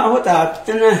ta what up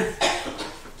in a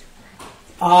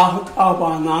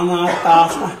Abanana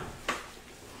Data.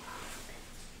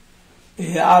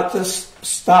 You have to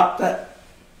stop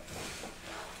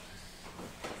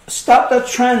the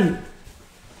trend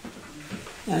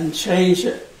and change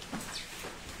it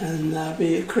and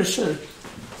be a Christian.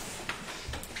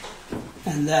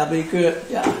 And that'll be good,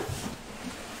 yeah.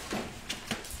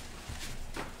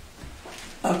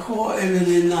 I call even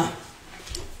in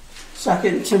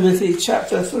 2 Timothy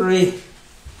chapter 3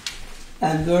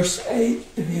 and verse 8,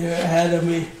 if you're ahead of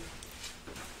me.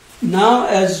 Now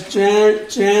as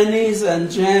Jannes and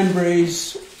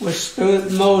Jambres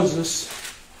withstood Moses,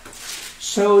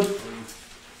 so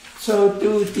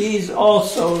do these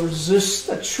also resist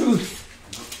the truth.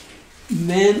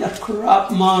 Men of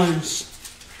corrupt minds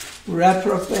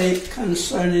reprobate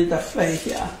concerning the faith.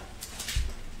 Yeah.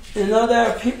 You know, there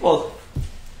are people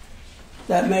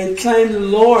that may claim the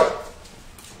Lord,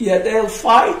 yet they'll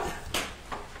fight.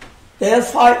 They'll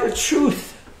fight the truth.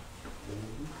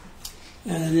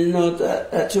 And you know,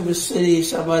 at Tuba City,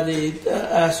 somebody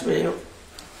asked me,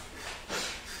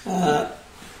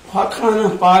 what kind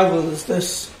of Bible is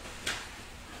this?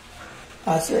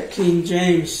 I said, King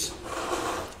James.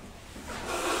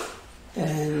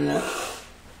 And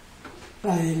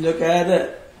I look at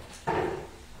it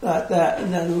like that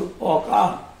and then walk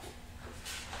out.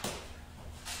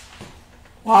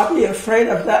 Why be afraid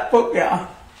of that book, yeah?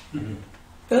 Mm-hmm.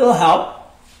 It'll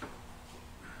help.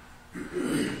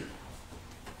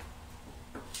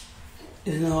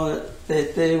 You know,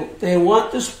 they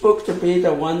want this book to be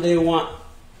the one they want,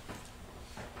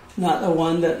 not the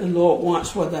one that the Lord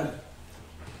wants for them.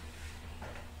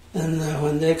 And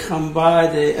when they come by,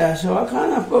 they ask, what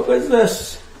kind of book is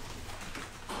this?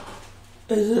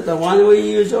 Is it the one we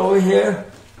use over here?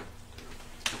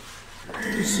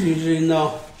 It's usually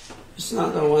no. It's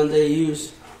not the one they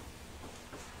use.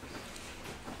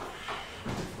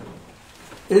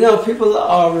 You know, people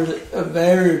are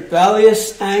very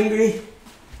rebellious, angry,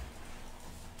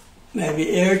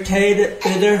 maybe irritated,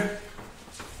 bitter,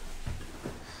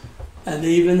 and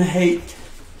even hate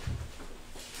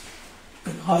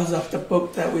because of the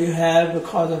book that we have,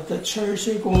 because of the church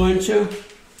you're going to.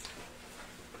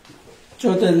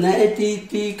 Cho the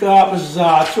neti ka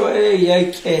za cho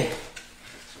yake.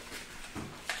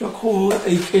 Cho ko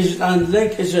is an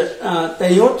link is the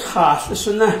yot khas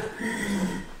suna.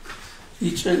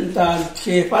 Ichen dan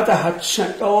ke pata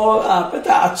hatcha to pata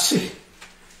atsi.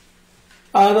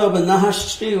 Ado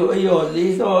banahshi yo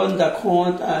li do nda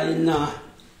khont ina.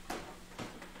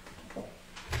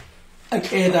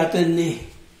 Akeda tani.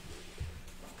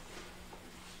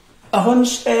 Ahon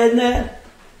stene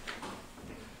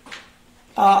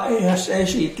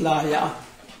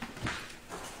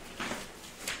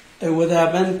it would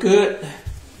have been good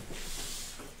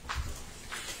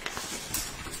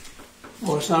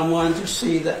for someone to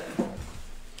see that.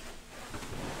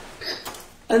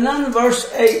 And then verse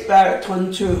 8 back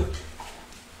 22.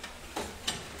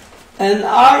 And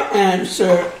I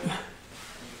answered,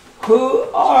 who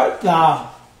art thou?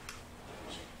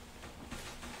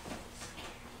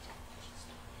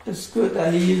 It's good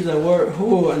that he used the word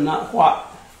who and not what.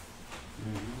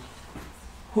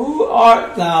 Mm-hmm. Who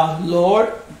art thou,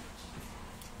 Lord?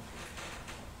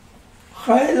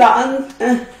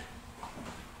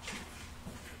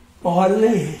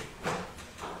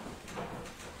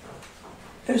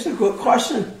 It's a good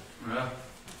question. Yeah.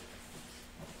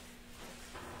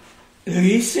 Do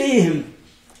you see him?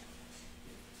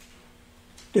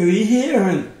 Do you hear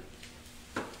him?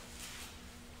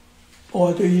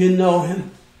 Or do you know him?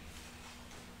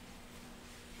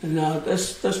 You know,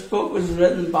 this book was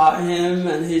written by him,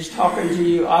 and he's talking to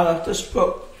you out of this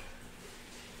book.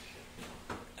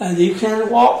 And you can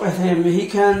walk with him. He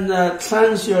can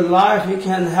cleanse your life. He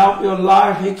can help your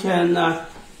life. He can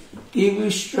give you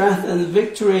strength and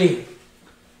victory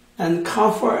and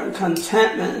comfort and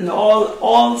contentment and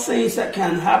all things that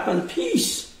can happen.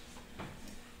 Peace,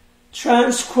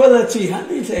 tranquility,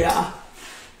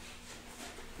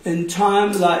 in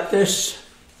time like this.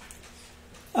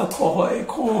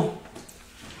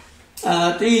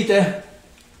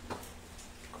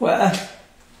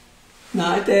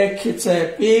 Nãy đây khi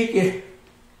sẽ biết cái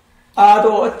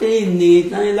ado tin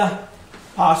nịt này là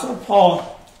passport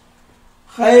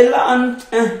hay là anh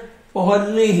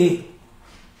bốn nị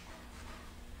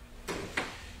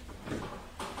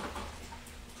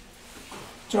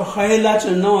cho hay là cho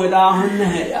nói ra hơn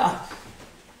này à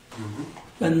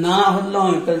bên na hơn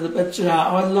lôi bên trả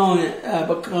hơn lôi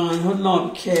bên can hơn lôi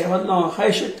khe hơn lôi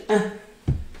hay shit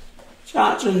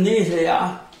cha cho nị thế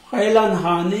à hay là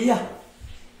hà nị à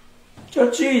cho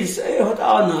Jesus hot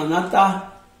ana nata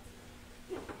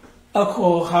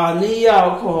ako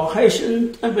haniya ako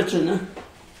hasten temperature.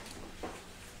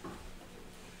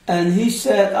 And he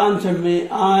said unto me,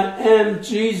 I am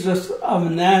Jesus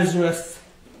of Nazareth,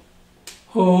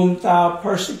 whom thou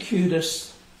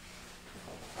persecutest.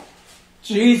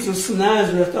 Jesus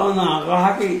Nazareth on a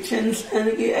rocky chins and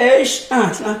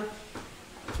the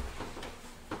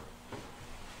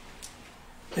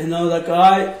you know, the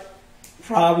guy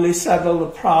probably settled the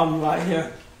problem right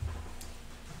here.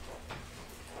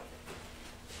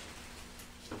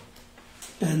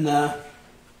 And,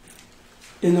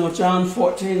 you know, John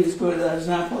 14 is a good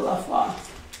example of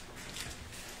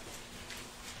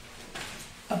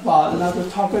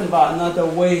talking about another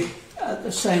way,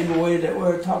 the same way that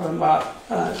we're talking about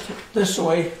this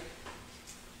way.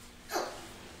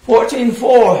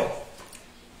 14:4.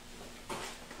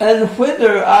 And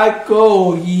whither I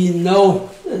go, ye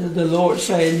know, the Lord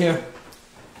saying here,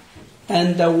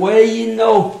 and the way ye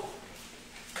know.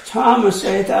 Thomas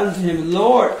saith unto him,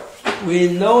 Lord, we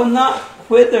know not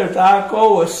whither thou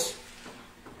goest,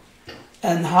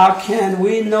 and how can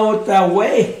we know the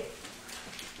way?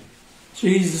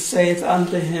 Jesus saith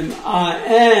unto him, I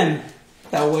am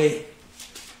the way,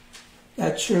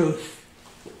 the truth,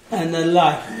 and the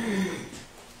life.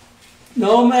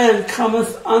 No man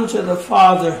cometh unto the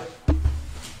Father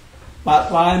but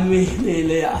by me,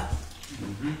 Leah.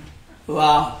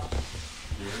 Wow.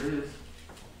 There it is.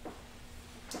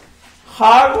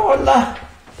 Harwola,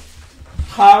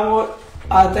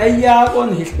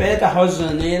 Adayagon, his better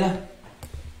husband,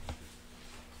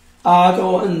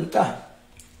 Ado and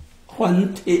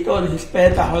when it on his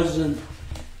better husband.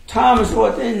 Thomas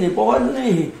what in the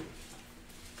body.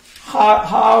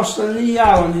 House and the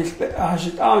on his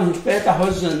better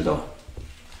husband.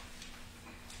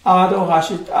 Ado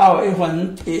has it out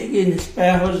when in his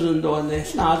better husband on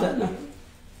this not.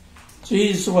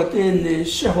 Jesus what in the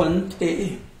Shehun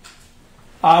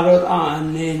Arod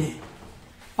an nini.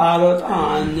 Arod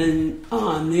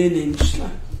an nini.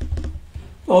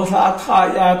 Both are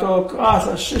tired or grass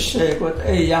a shishe got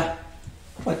eya.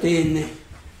 What in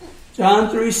John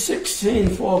 3:16,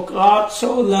 for God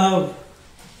so loved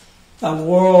the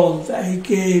world that he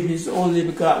gave his only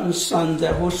begotten Son,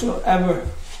 that whosoever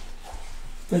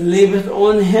believeth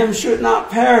on him should not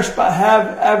perish but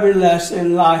have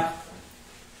everlasting life.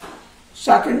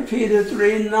 2 Peter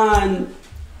 3:9,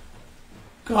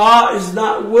 God is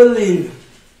not willing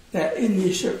that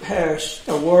any should perish.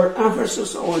 The word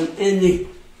emphasis on any.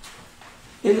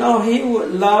 You know, he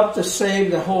would love to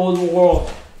save the whole world.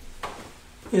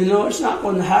 You know, it's not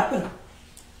going to happen.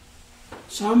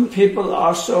 Some people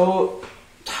are so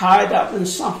tied up in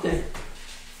something.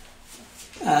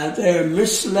 They're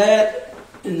misled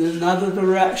in another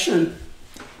direction.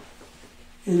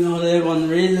 You know, they're going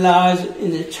to realize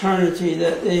in eternity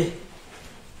that they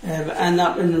have ended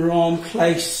up in the wrong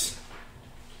place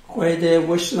where they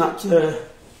wish not to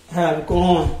have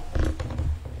gone.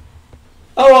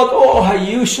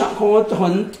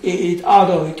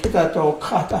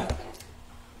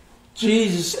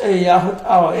 Jesus yahut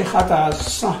our ikhata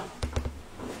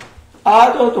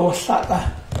ado do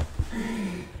sata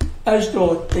as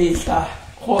do tisa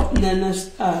hot nenes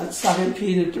 2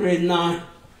 Peter 3:9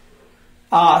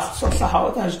 so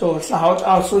sahout as do sahout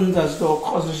asun as do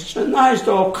causes nice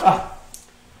do ka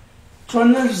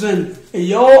Tronelzen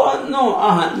yo no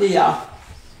ahania.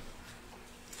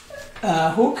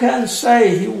 Who can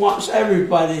say he wants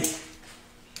everybody?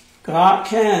 God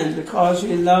can, because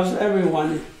he loves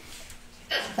everyone.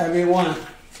 Everyone.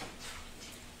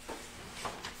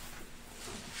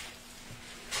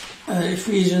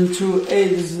 Ephesians 2:8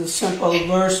 is a simple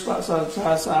verse, but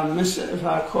sometimes I miss it if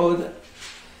I quote it.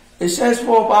 It says,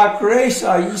 for by grace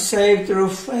are ye saved through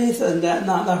faith, and that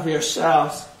not of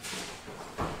yourselves,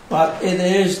 but it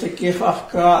is the gift of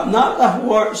God, not of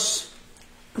works,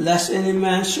 lest any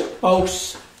man should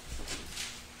boast.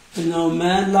 You know,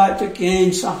 man like to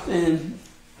gain something.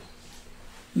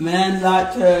 Man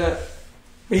like to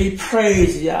be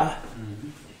praised, yeah.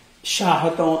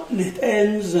 Shahadon nit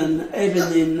ends and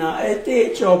even na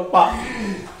ete joba.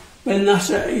 When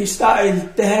nasa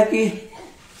istai degi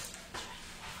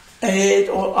eight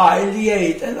or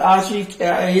aliate and ajik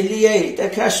aliate the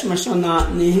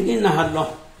kashmasona nihigin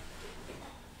hadlo.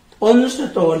 Honest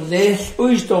to less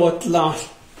uis dot last.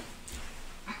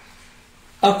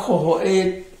 Ako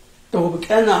eight to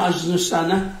bekena as the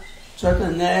sana.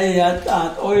 Certain ayat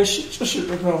at oish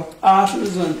shishibot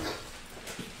artisan.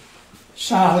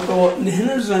 Shahado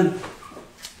Nihnazan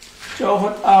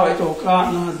Johot Awito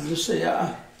Gartner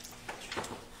Lucia.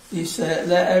 He said,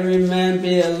 let every man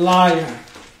be a liar.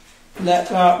 Let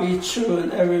God be true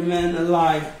and every man a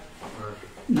liar.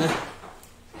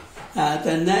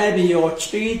 Den er vi jo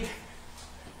trit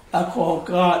akkurat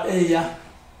grad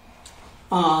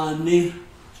ani.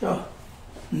 So,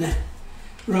 ne.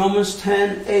 Romans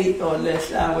 10:8, or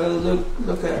less. I will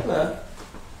look at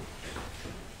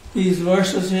these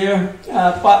verses here.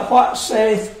 But what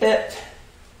saith it?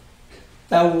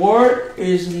 The word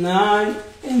is nigh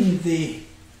in thee,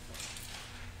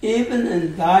 even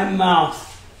in thy mouth.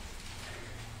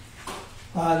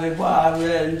 Probably what I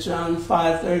read in John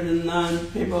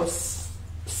 5:39, people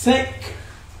think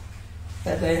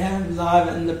that they have life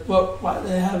in the book, but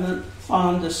they haven't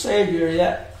found the Savior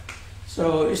yet.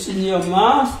 So it's in your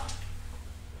mouth,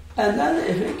 and then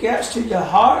if it gets to your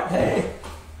heart, hey,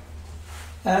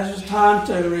 that's the time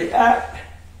to react.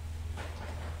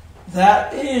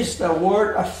 That is the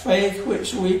word of faith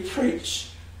which we preach.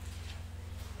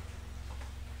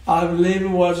 I believe it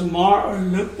was Mark or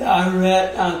Luke that I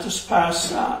read just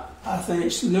past, I think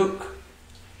it's Luke.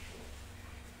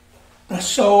 The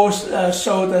sow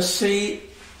the seed,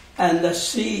 and the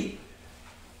seed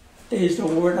is the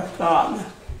word of God.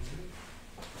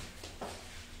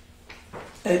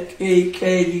 Luke.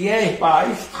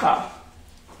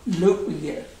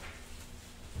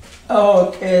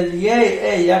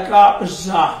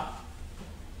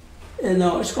 You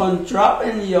know, it's going to drop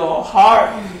in your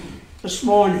heart this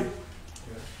morning.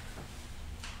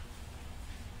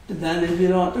 And then if you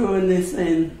don't do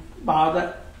anything about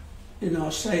it, you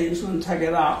know, Satan's going to take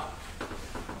it out.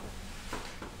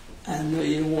 And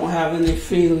you won't have any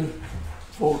feeling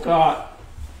for God.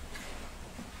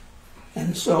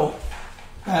 And so,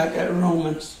 back at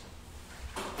Romans.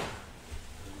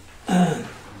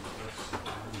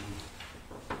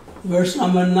 Verse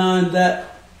number 9,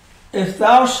 that if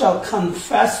thou shalt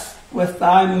confess with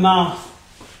thy mouth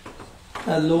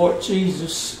the Lord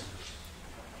Jesus.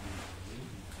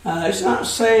 It's not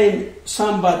saying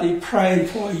somebody praying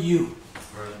for you.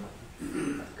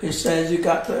 It says you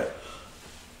got to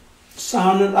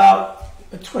sound it out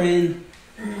between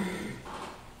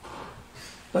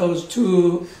those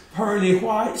two pearly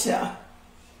whites, yeah.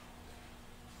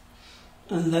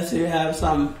 Unless you have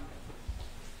some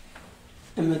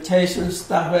imitation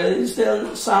stuff, but you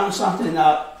still sound something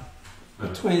out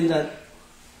between the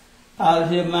out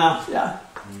of your mouth, yeah.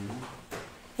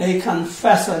 They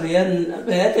confess it in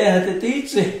det heter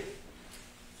ditsi.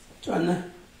 Skjønner.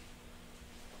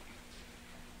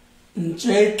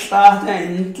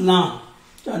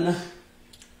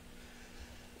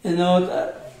 You know,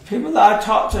 the people that I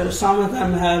talk to, some of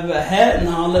them have head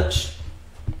knowledge,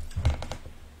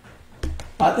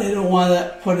 but they don't want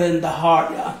to put it in the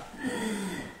heart, yeah.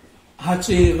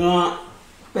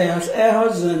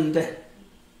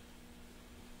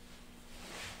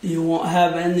 You won't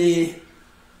have any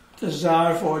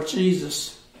desire for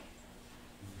Jesus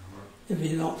if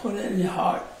you don't put it in your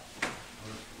heart.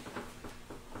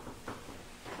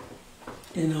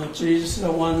 You know, Jesus is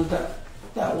the one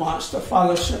that wants to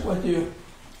fellowship with you.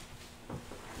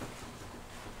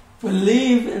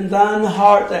 Believe in thine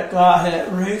heart that God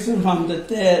hath raised him from the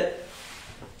dead.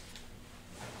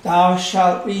 Thou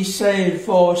shalt be saved,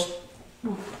 for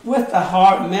with the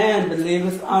heart man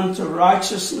believeth unto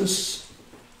righteousness,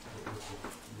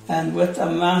 and with the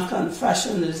mouth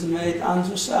confession is made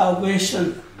unto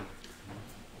salvation.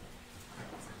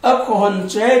 Upon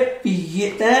Jeb be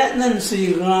get that and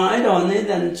see right on it,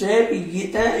 and Jeb be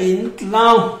get that in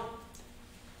clown.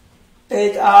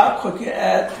 It are quick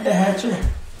at the hatcher.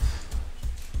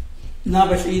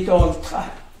 Nabas eat all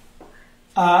time.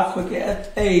 Are quick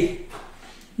at a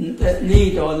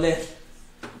need or less.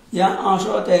 Ja,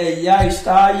 also the yay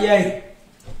star yay.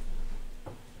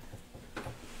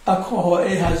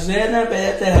 Akkurat har zene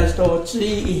ved det har stået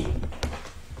i.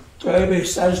 Drøbe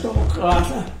selv stået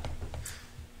græsser.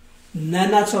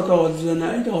 Nana så dog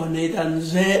zene i dog nedan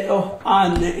zedo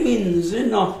ane in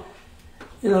zino.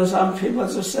 You know, some people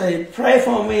just say, pray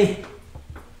for me.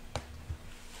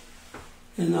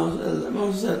 You know,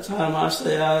 most of the time I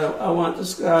say, I want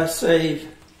this guy saved.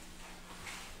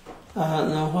 I don't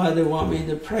know why they want me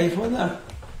to pray for them.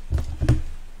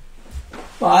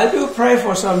 But I do pray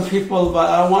for some people, but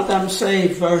I want them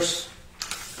saved first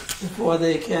before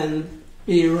they can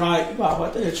be right about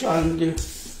what they're trying to do.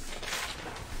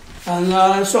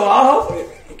 And so I hope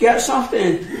you get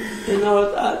something. You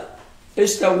know,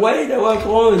 it's the way that we're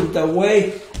going, the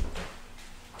way.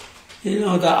 You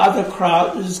know, the other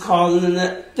crowd is calling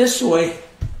it this way,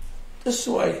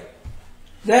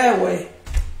 their way.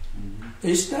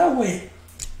 It's their way.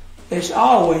 It's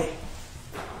our way.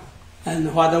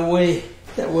 And what a way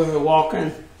that we're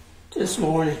walking this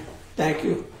morning. Thank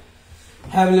you.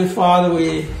 Heavenly Father,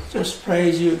 we just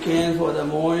praise you again for the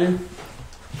morning.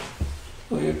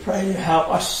 We pray you help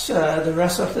us the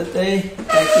rest of the day.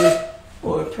 Thank you.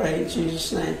 We pray in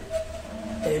Jesus' name.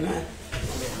 Amen.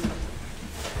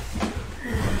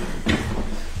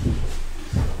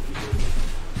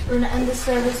 We're going to end the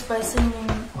service by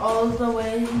singing All the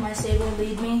Way My Savior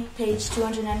Lead Me, page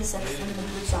 296 in the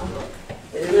Blue Songbook.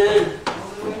 Amen.